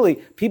clearly,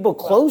 people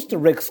close to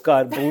Rick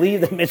Scott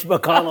believe that Mitch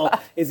McConnell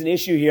is an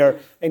issue here.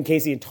 And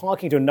Casey, in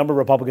talking to a number of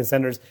Republican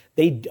senators,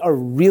 they are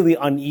really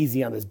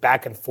uneasy on this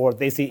back and forth.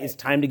 They say it's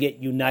time to get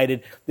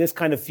united. This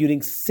kind of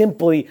feuding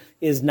simply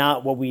is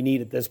not what we need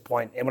at this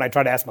point. And when I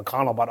tried to ask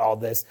McConnell about all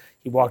this,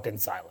 he walked in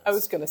silence. I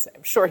was going to say,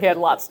 I'm sure he had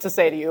lots to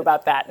say to you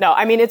about that. No,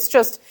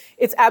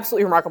 it's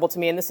absolutely remarkable to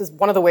me. And this is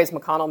one of the ways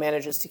McConnell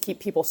manages to keep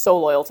people so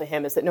loyal to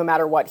him is that no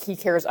matter what, he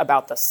cares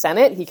about the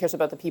Senate. He cares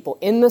about the people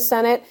in the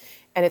Senate.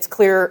 And it's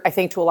clear, I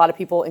think, to a lot of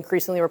people,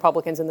 increasingly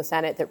Republicans in the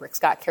Senate, that Rick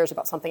Scott cares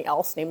about something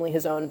else, namely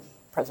his own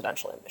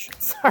presidential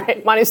ambitions. All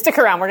right, Manu, stick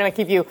around. We're going to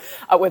keep you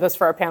with us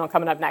for our panel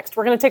coming up next.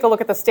 We're going to take a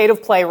look at the state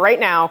of play right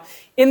now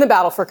in the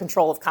battle for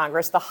control of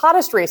Congress, the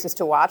hottest races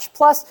to watch,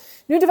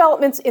 plus new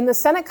developments in the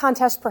Senate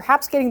contest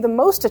perhaps getting the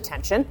most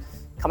attention,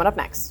 coming up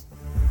next.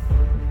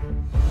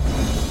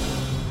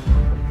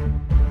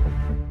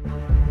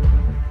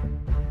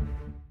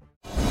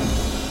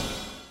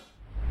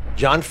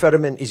 John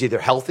Fetterman is either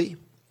healthy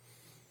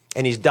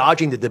and he's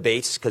dodging the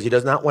debates because he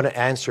does not want to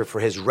answer for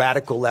his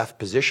radical left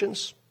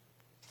positions,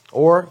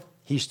 or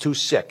he's too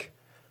sick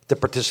to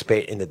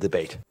participate in the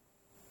debate.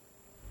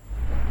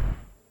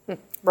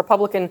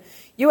 Republican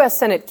U.S.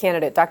 Senate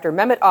candidate Dr.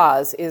 Mehmet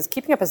Oz is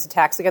keeping up his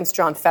attacks against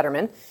John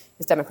Fetterman,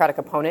 his Democratic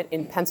opponent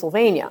in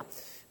Pennsylvania.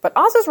 But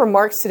Oz's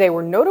remarks today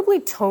were notably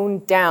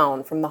toned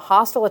down from the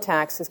hostile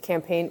attacks his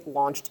campaign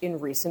launched in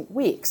recent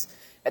weeks,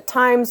 at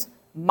times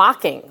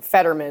mocking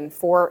Fetterman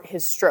for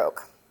his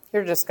stroke. Here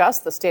to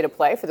discuss the state of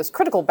play for this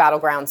critical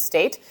battleground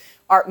state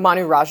are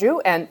Manu Raju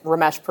and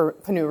Ramesh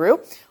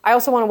Ponnuru. I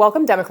also want to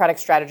welcome Democratic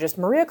strategist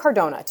Maria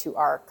Cardona to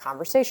our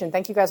conversation.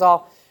 Thank you guys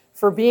all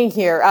for being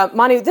here.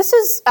 Manu, this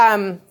is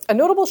a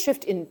notable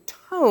shift in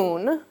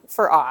tone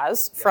for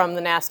Oz from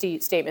the nasty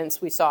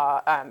statements we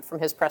saw from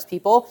his press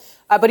people,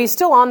 but he's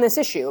still on this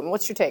issue.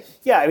 What's your take?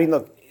 Yeah,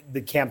 look,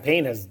 the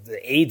campaign the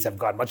aides have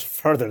gone much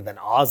further than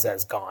Oz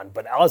has gone,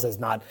 but Oz has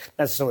not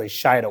necessarily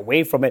shied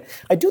away from it.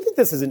 I do think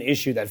this is an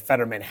issue that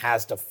Fetterman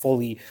has to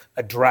fully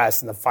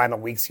address in the final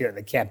weeks here in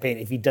the campaign.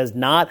 If he does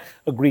not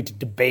agree to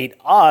debate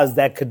Oz,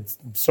 that could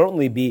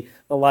certainly be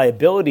a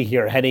liability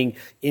here heading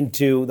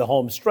into the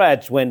home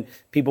stretch when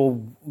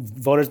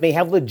voters may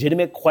have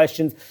legitimate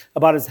questions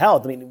about his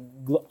health. I mean,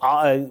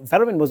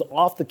 Fetterman was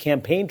off the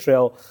campaign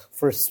trail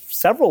for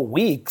several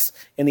weeks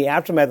in the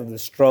aftermath of the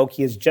stroke.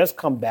 He has just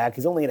come back.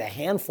 He's only in a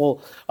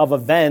handful of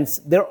events.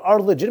 There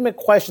are legitimate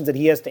questions that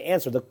he has to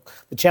answer. The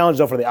challenge,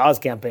 though, for the Oz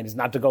campaign is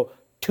not to go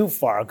too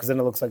far, because then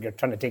it looks like you're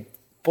trying to take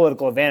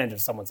political advantage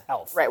of someone's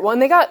health. Right. Well,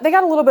 and they got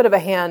a little bit of a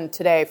hand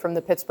today from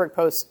the Pittsburgh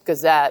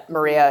Post-Gazette,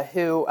 Maria,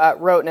 who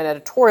wrote in an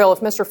editorial,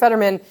 if Mr.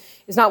 Fetterman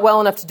is not well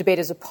enough to debate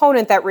his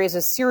opponent, that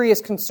raises serious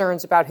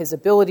concerns about his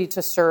ability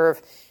to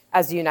serve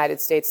as the United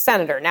States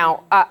Senator.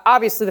 Now,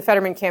 obviously, the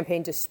Fetterman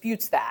campaign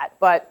disputes that,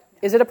 but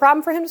is it a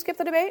problem for him to skip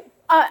the debate?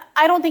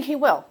 I don't think he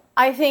will.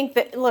 I think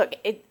that, look,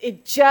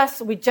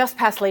 we just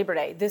passed Labor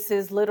Day. This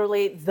is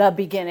literally the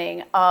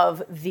beginning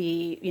of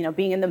being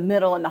in the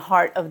middle and the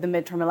heart of the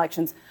midterm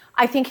elections.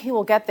 I think he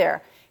will get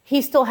there.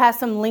 He still has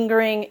some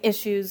lingering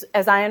issues,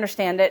 as I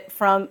understand it,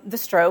 from the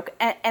stroke.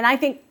 And I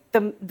think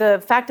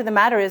the fact of the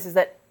matter is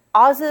that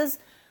Oz's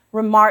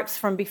remarks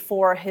from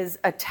before his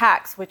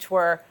attacks, which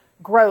were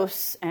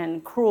gross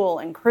and cruel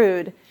and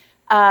crude,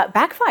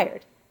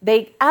 backfired.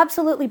 They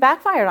absolutely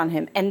backfired on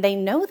him, and they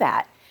know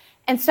that.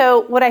 And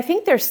so what I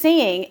think they're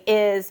seeing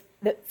is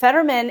that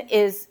Fetterman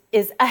is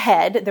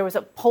ahead. There was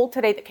a poll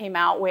today that came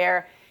out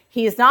where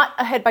he is not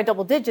ahead by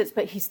double digits,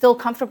 but he's still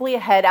comfortably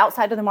ahead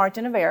outside of the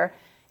margin of error.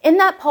 In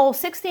that poll,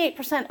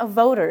 68% of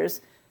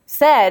voters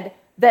said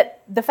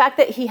that the fact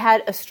that he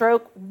had a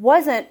stroke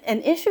wasn't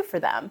an issue for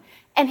them.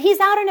 And he's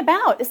out and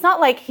about. It's not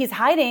like he's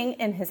hiding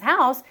in his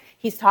house.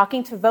 He's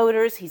talking to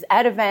voters. He's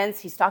at events.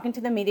 He's talking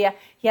to the media.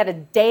 He had a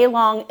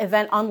day-long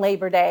event on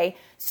Labor Day.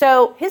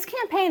 So his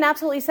campaign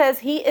absolutely says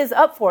he is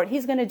up for it.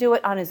 He's going to do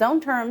it on his own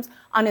terms,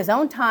 on his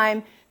own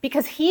time,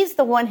 because he's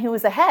the one who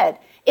is ahead.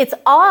 It's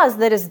Oz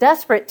that is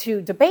desperate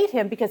to debate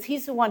him because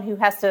he's the one who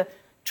has to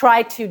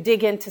try to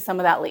dig into some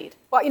of that lead.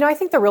 Well, I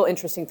think the real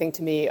interesting thing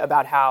to me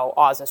about how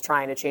Oz is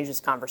trying to change this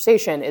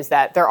conversation is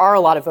that there are a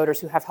lot of voters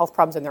who have health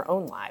problems in their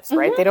own lives,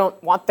 right? Mm-hmm. They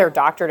don't want their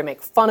doctor to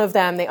make fun of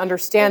them. They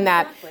understand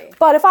that.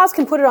 But if Oz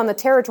can put it on the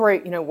territory,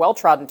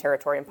 well-trodden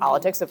territory in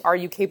politics, of are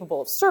you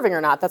capable of serving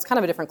or not, that's kind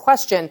of a different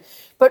question.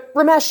 But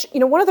Ramesh,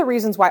 one of the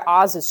reasons why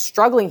Oz is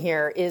struggling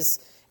here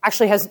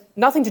actually has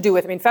nothing to do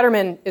with,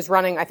 Fetterman is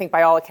running, I think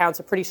by all accounts,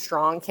 a pretty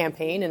strong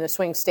campaign in a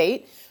swing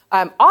state.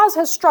 Oz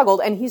has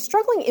struggled, and he's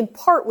struggling in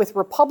part with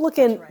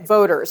Republican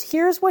voters.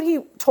 Here's what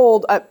he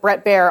told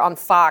Bret Baier on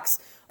Fox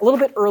a little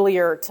bit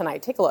earlier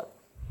tonight. Take a look.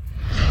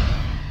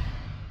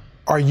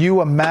 Are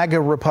you a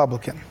MAGA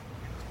Republican?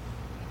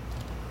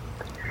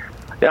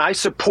 Yeah, I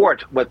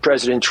support what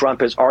President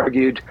Trump has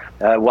argued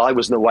while I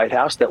was in the White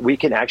House, that we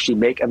can actually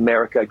make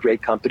America a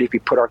great company if we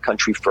put our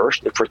country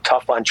first, if we're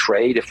tough on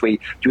trade, if we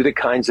do the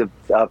kinds of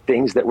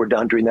things that were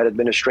done during that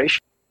administration.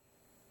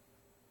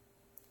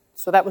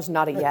 So that was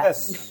not a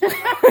yes.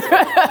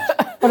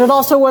 But it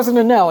also wasn't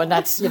a no, and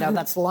that's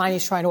the line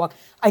he's trying to walk.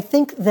 I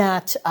think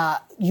that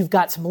you've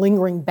got some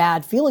lingering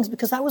bad feelings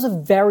because that was a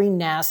very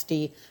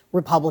nasty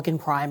Republican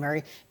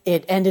primary.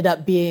 It ended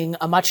up being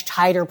a much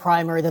tighter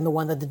primary than the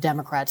one that the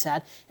Democrats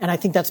had, and I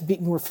think that's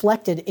being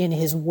reflected in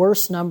his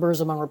worst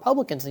numbers among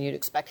Republicans than you'd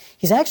expect.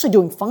 He's actually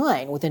doing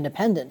fine with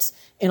independents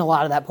in a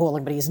lot of that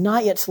polling, but he's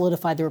not yet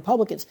solidified the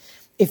Republicans.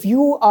 If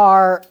you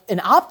are an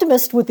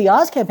optimist with the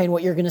Oz campaign,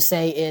 what you're going to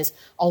say is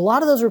a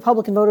lot of those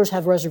Republican voters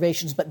have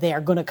reservations, but they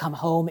are going to come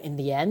home in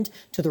the end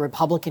to the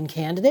Republican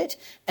candidate,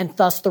 and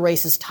thus the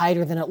race is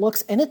tighter than it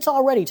looks, and it's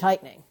already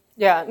tightening.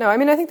 Yeah, no, I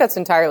think that's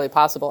entirely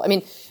possible.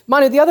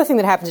 Manu, the other thing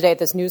that happened today at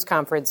this news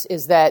conference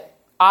is that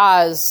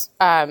Oz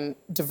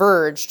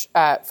diverged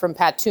from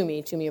Pat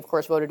Toomey. Toomey, of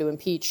course, voted to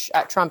impeach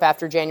Trump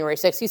after January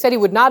 6th. He said he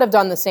would not have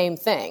done the same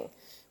thing,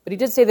 but he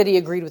did say that he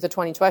agreed with the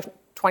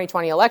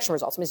 2020 election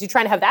results. Is he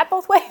trying to have that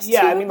both ways?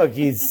 Yeah, look,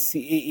 he's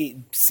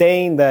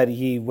saying that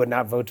he would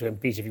not vote to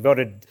impeach. If he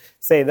voted,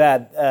 say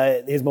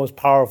that, his most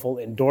powerful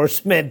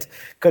endorsement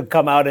could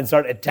come out and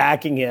start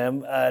attacking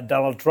him,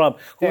 Donald Trump,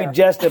 who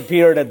just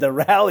appeared at the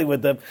rally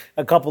with him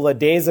a couple of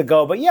days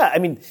ago. But yeah,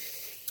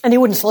 and he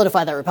wouldn't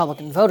solidify that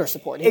Republican voter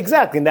support either.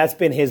 Exactly, and that's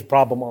been his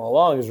problem all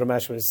along, as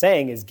Ramesh was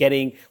saying, is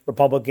getting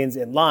Republicans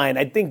in line.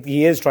 I think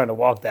he is trying to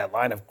walk that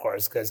line, of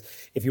course, because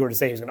if you were to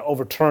say he's going to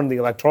overturn the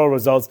electoral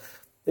results,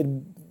 it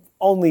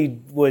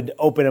only would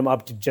open him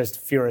up to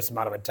just furious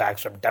amount of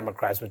attacks from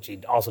Democrats, which he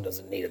also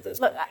doesn't need at this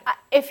point. Look,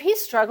 if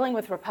he's struggling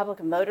with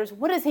Republican voters,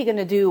 what is he going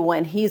to do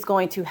when he's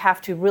going to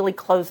have to really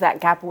close that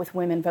gap with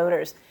women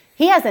voters?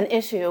 He has an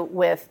issue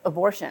with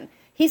abortion.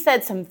 He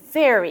said some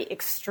very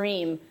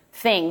extreme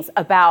things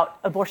about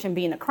abortion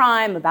being a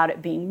crime, about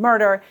it being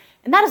murder.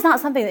 And that is not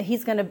something that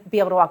he's going to be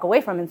able to walk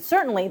away from. And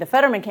certainly the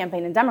Fetterman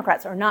campaign and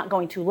Democrats are not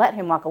going to let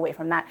him walk away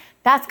from that.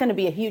 That's going to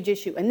be a huge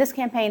issue in this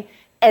campaign,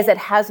 as it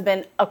has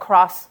been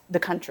across the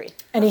country.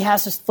 And he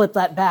has to flip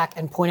that back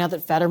and point out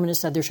that Fetterman has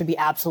said there should be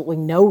absolutely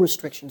no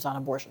restrictions on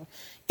abortion.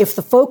 If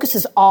the focus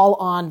is all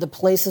on the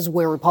places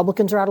where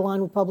Republicans are out of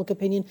line with public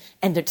opinion,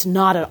 and it's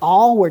not at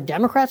all where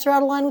Democrats are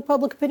out of line with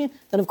public opinion,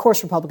 then of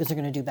course Republicans are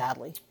going to do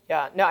badly.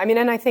 Yeah, no, I mean,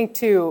 and I think,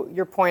 too,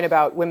 your point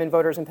about women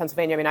voters in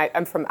Pennsylvania, I mean,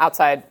 I'm from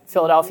outside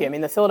Philadelphia. I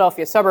mean, the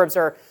Philadelphia suburbs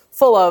are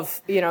full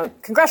of,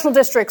 congressional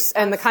districts,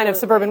 and the kind of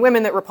suburban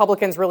women that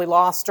Republicans really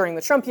lost during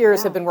the Trump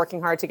years have been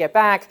working hard to get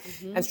back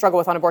and struggle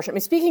with on abortion. I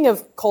mean, speaking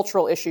of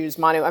cultural issues,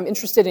 Manu, I'm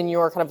interested in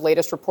your kind of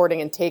latest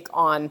reporting and take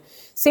on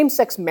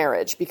same-sex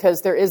marriage,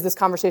 because there is this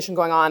conversation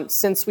going on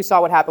since we saw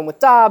what happened with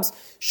Dobbs.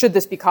 Should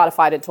this be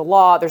codified into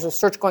law? There's a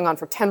search going on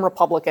for 10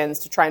 Republicans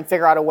to try and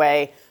figure out a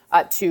way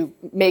to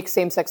make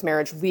same-sex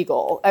marriage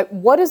legal.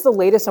 What is the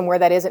latest on where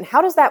that is, and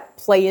how does that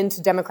play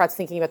into Democrats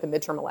thinking about the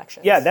midterm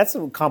elections? Yeah, that's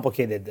a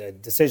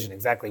complicated decision,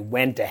 exactly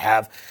when to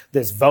have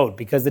this vote,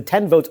 because the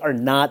 10 votes are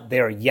not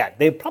there yet.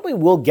 They probably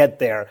will get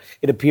there,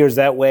 it appears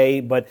that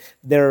way, but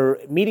they're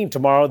meeting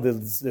tomorrow,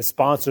 the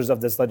sponsors of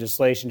this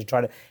legislation, to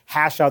try to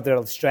hash out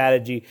their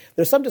strategy.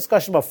 There's some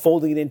discussion about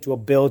folding it into a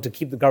bill to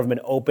keep the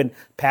government open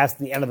past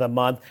the end of the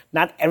month.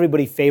 Not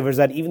everybody favors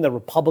that. Even the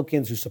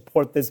Republicans who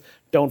support this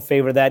don't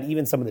favor that.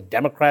 Even some of the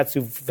Democrats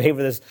who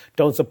favor this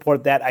don't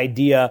support that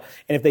idea.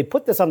 And if they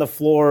put this on the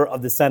floor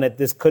of the Senate,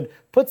 this could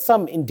put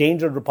some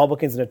endangered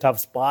Republicans in a tough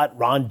spot,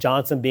 Ron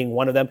Johnson being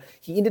one of them.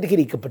 He indicated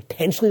he could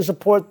potentially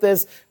support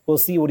this. We'll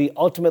see what he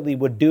ultimately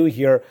would do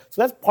here.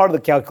 So that's part of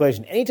the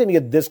calculation. Anytime you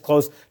get this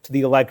close to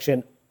the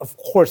election, of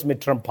course,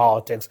 midterm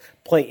politics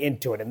play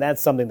into it, and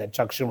that's something that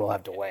Chuck Schumer will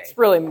have to weigh. It's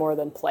really more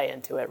than play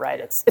into it, right?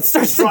 It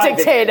starts to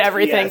dictate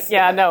everything. Yes.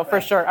 Yeah, no, for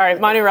sure. All right,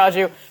 Manu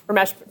Raju,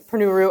 Ramesh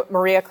Ponnuru,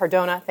 Maria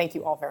Cardona, thank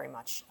you all very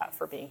much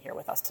for being here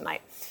with us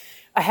tonight.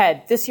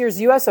 Ahead, this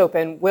year's U.S.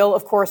 Open will,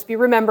 of course, be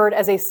remembered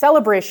as a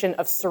celebration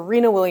of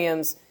Serena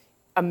Williams'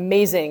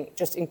 amazing,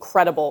 just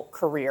incredible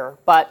career.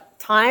 But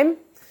time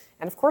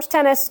and, of course,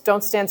 tennis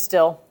don't stand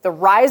still. The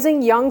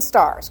rising young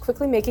stars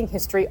quickly making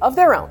history of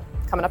their own.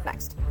 Coming up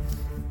next.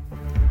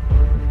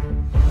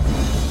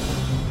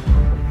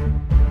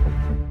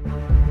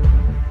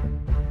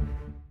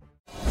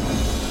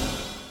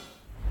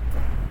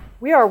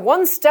 We are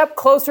one step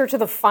closer to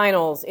the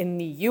finals in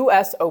the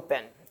U.S.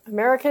 Open.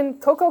 American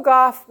Coco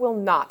Gauff will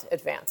not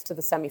advance to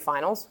the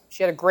semifinals.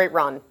 She had a great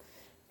run,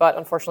 but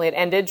unfortunately it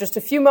ended just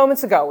a few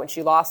moments ago when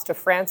she lost to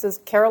France's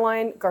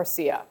Caroline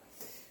Garcia.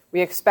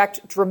 We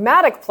expect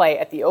dramatic play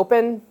at the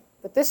Open,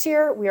 but this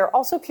year we are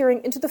also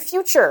peering into the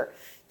future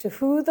to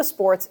who the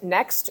sport's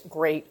next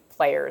great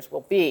players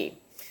will be.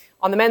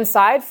 On the men's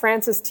side,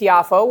 Francis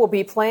Tiafoe will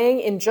be playing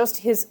in just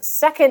his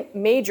second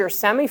major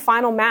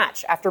semifinal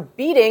match after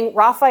beating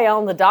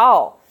Rafael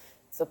Nadal.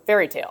 It's a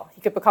fairy tale.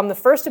 He could become the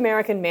first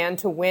American man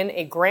to win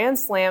a Grand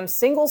Slam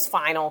singles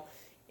final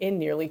in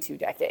nearly 2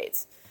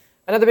 decades.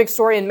 Another big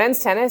story in men's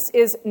tennis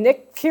is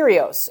Nick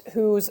Kyrgios,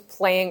 who's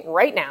playing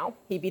right now.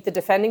 He beat the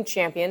defending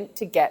champion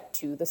to get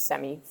to the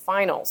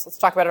semifinals. Let's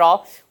talk about it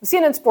all with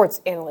CNN sports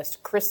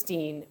analyst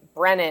Christine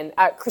Brennan.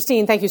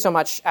 Christine, thank you so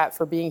much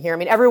for being here. I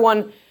mean,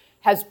 everyone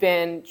has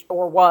been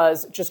or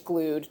was just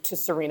glued to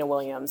Serena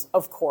Williams,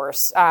 of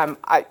course,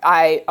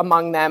 I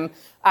among them.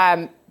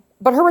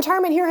 But her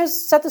retirement here has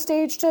set the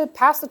stage to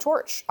pass the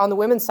torch on the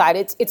women's side.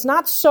 It's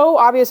not so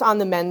obvious on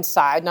the men's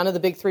side. None of the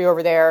big three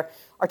over there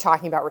are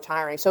talking about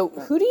retiring. So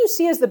who do you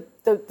see as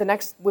the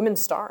next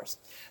women's stars?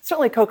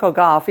 Certainly Coco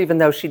Gauff, even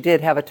though she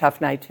did have a tough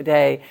night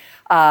today.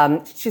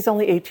 She's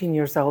only 18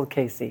 years old,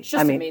 Casey. She's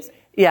just amazing.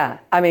 Yeah,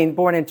 I mean,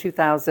 born in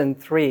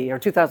 2003 or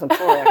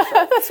 2004, actually.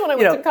 That's when I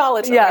went to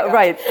college. Yeah,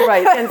 right.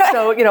 And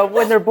so,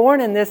 when they're born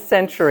in this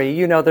century,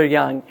 they're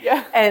young.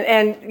 Yeah.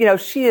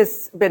 And she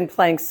has been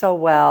playing so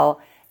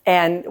well.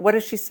 And what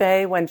does she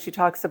say when she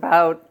talks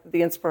about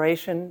the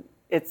inspiration?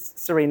 It's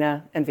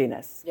Serena and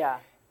Venus. Yeah.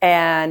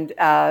 And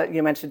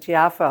you mentioned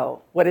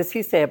Tiafoe. What does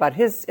he say about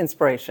his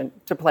inspiration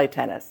to play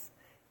tennis?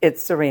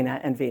 It's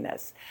Serena and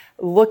Venus.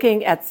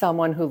 Looking at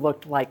someone who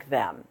looked like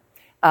them.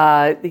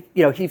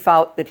 He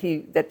felt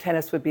that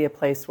tennis would be a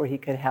place where he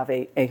could have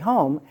a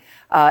home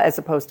as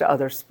opposed to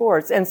other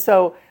sports. And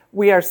so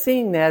we are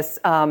seeing this.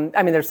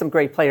 There's some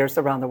great players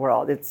around the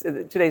world.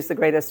 Today's the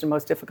greatest and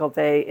most difficult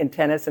day in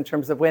tennis in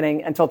terms of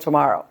winning until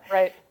tomorrow.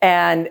 Right.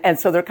 And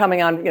so they're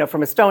coming on,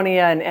 from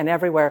Estonia and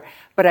everywhere.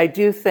 But I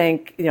do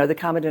think, the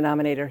common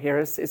denominator here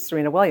is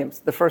Serena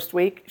Williams. The first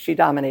week, she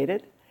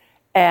dominated.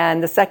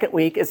 And the second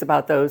week is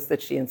about those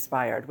that she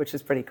inspired, which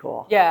is pretty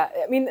cool. Yeah,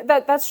 I mean,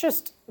 that's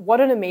just what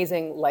an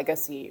amazing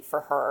legacy for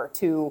her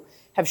to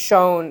have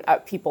shown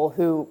people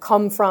who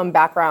come from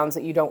backgrounds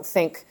that you don't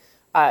think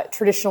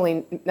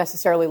traditionally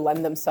necessarily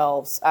lend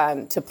themselves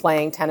to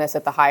playing tennis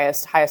at the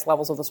highest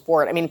levels of the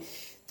sport. I mean,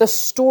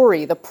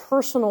 the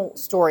personal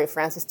story of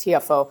Francis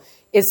Tiafoe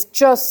is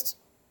just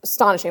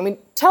astonishing. I mean,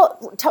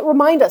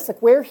 remind us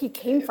like where he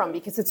came from,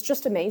 because it's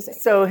just amazing.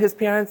 So his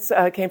parents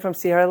came from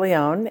Sierra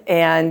Leone,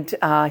 and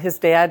his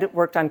dad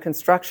worked on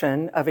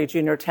construction of a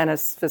junior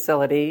tennis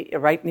facility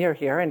right near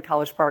here in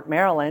College Park,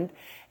 Maryland.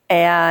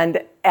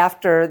 And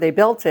after they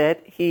built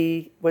it,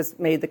 he was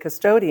made the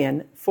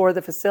custodian for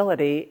the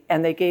facility,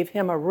 and they gave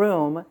him a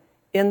room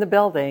in the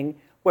building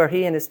where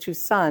he and his two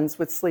sons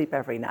would sleep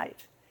every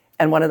night.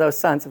 And one of those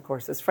sons, of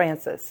course, is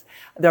Francis.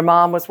 Their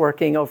mom was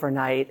working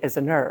overnight as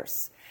a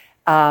nurse.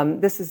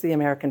 This is the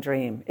American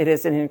dream. It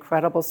is an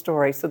incredible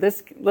story. So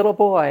this little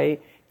boy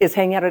is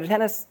hanging out at a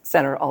tennis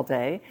center all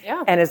day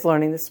and is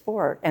learning the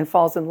sport and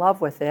falls in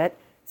love with it,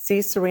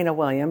 sees Serena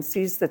Williams,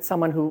 sees that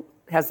someone who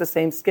has the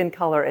same skin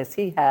color as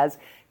he has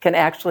can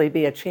actually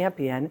be a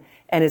champion,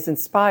 and is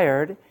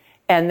inspired,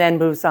 and then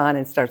moves on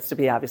and starts to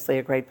be obviously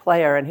a great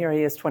player. And here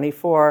he is,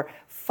 24,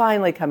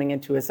 finally coming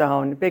into his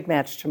own. Big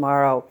match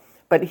tomorrow.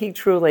 But he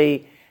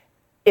truly,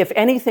 if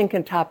anything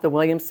can top the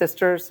Williams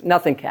sisters,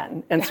 nothing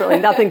can. And certainly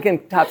nothing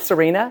can top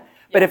Serena.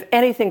 But if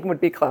anything would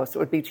be close, it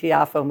would be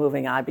Tiafoe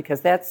moving on,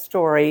 because that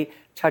story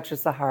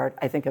touches the heart,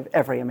 I think, of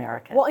every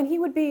American. Well, and he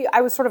would be, I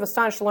was sort of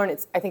astonished to learn,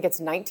 I think it's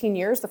 19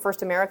 years, the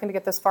first American to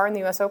get this far in the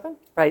U.S. Open?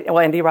 Right. Well,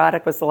 Andy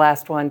Roddick was the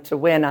last one to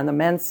win on the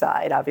men's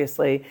side.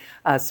 Obviously,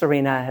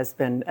 Serena has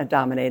been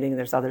dominating.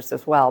 There's others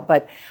as well.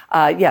 But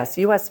yes,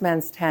 U.S.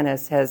 men's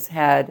tennis has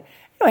had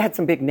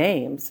some big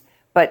names,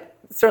 but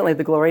certainly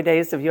the glory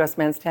days of U.S.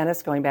 men's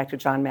tennis, going back to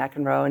John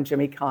McEnroe and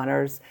Jimmy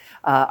Connors,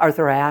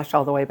 Arthur Ashe,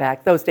 all the way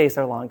back, those days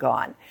are long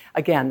gone.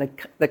 Again,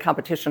 the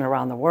competition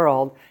around the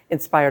world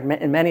inspired,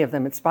 and many of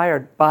them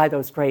inspired by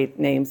those great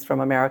names from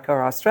America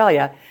or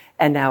Australia,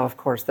 and now, of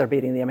course, they're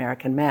beating the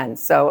American men.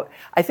 So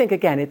I think,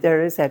 again,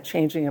 there is that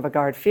changing of a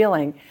guard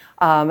feeling,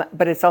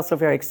 but it's also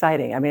very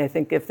exciting. I mean, I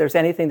think if there's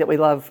anything that we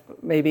love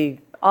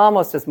maybe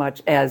almost as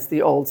much as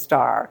the old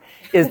star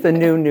is the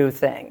new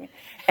thing.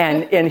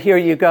 And here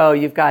you go,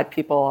 you've got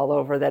people all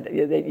over that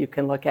you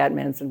can look at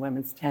men's and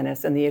women's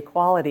tennis and the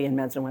equality in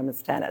men's and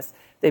women's tennis.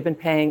 They've been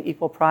paying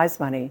equal prize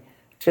money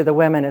to the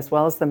women as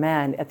well as the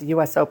men at the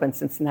U.S. Open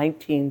since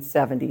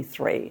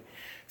 1973.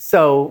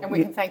 And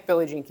we can thank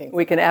Billie Jean King.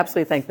 We can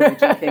absolutely thank Billie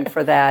Jean King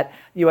for that.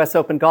 U.S.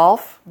 Open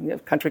golf,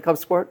 country club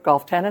sport,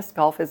 golf tennis.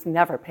 Golf has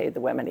never paid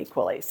the women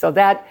equally. So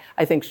that,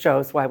 I think,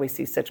 shows why we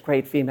see such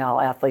great female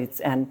athletes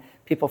and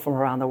people from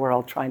around the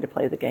world trying to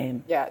play the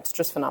game. Yeah, it's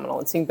just phenomenal.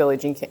 And seeing Billie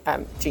Jean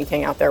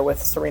King out there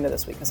with Serena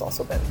this week has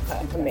also been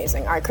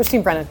amazing. All right,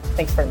 Christine Brennan,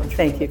 thanks very much for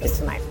being with us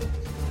tonight.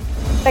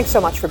 Thanks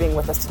so much for being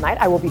with us tonight.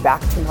 I will be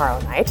back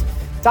tomorrow night.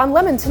 Don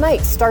Lemon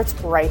Tonight starts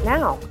right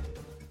now.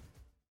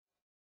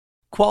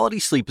 Quality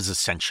sleep is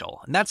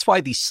essential, and that's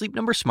why the Sleep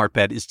Number Smart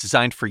Bed is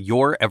designed for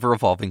your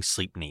ever-evolving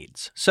sleep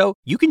needs. So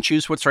you can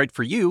choose what's right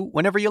for you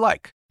whenever you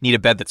like. Need a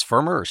bed that's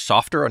firmer or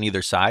softer on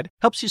either side?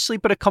 Helps you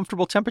sleep at a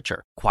comfortable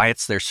temperature.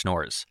 Quiets their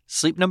snores.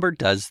 Sleep Number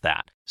does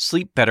that.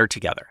 Sleep better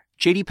together.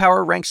 J.D.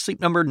 Power ranks Sleep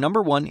Number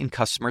 #1 in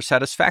customer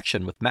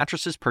satisfaction with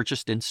mattresses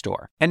purchased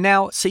in-store. And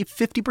now, save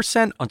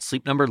 50% on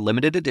Sleep Number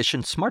limited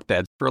edition smart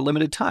beds for a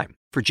limited time.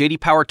 For J.D.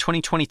 Power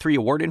 2023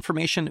 award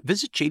information,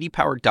 visit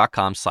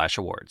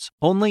jdpower.com/awards.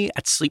 Only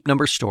at Sleep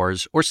Number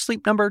stores or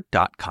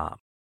sleepnumber.com.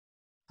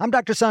 I'm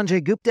Dr.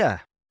 Sanjay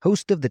Gupta,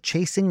 host of the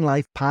Chasing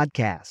Life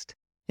podcast.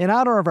 In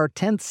honor of our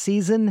 10th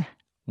season,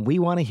 we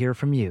want to hear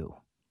from you.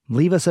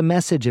 Leave us a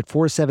message at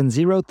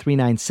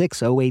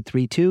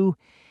 470-396-0832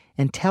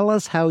 and tell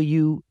us how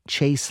you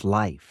chase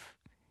life.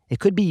 It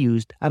could be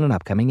used on an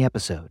upcoming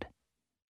episode.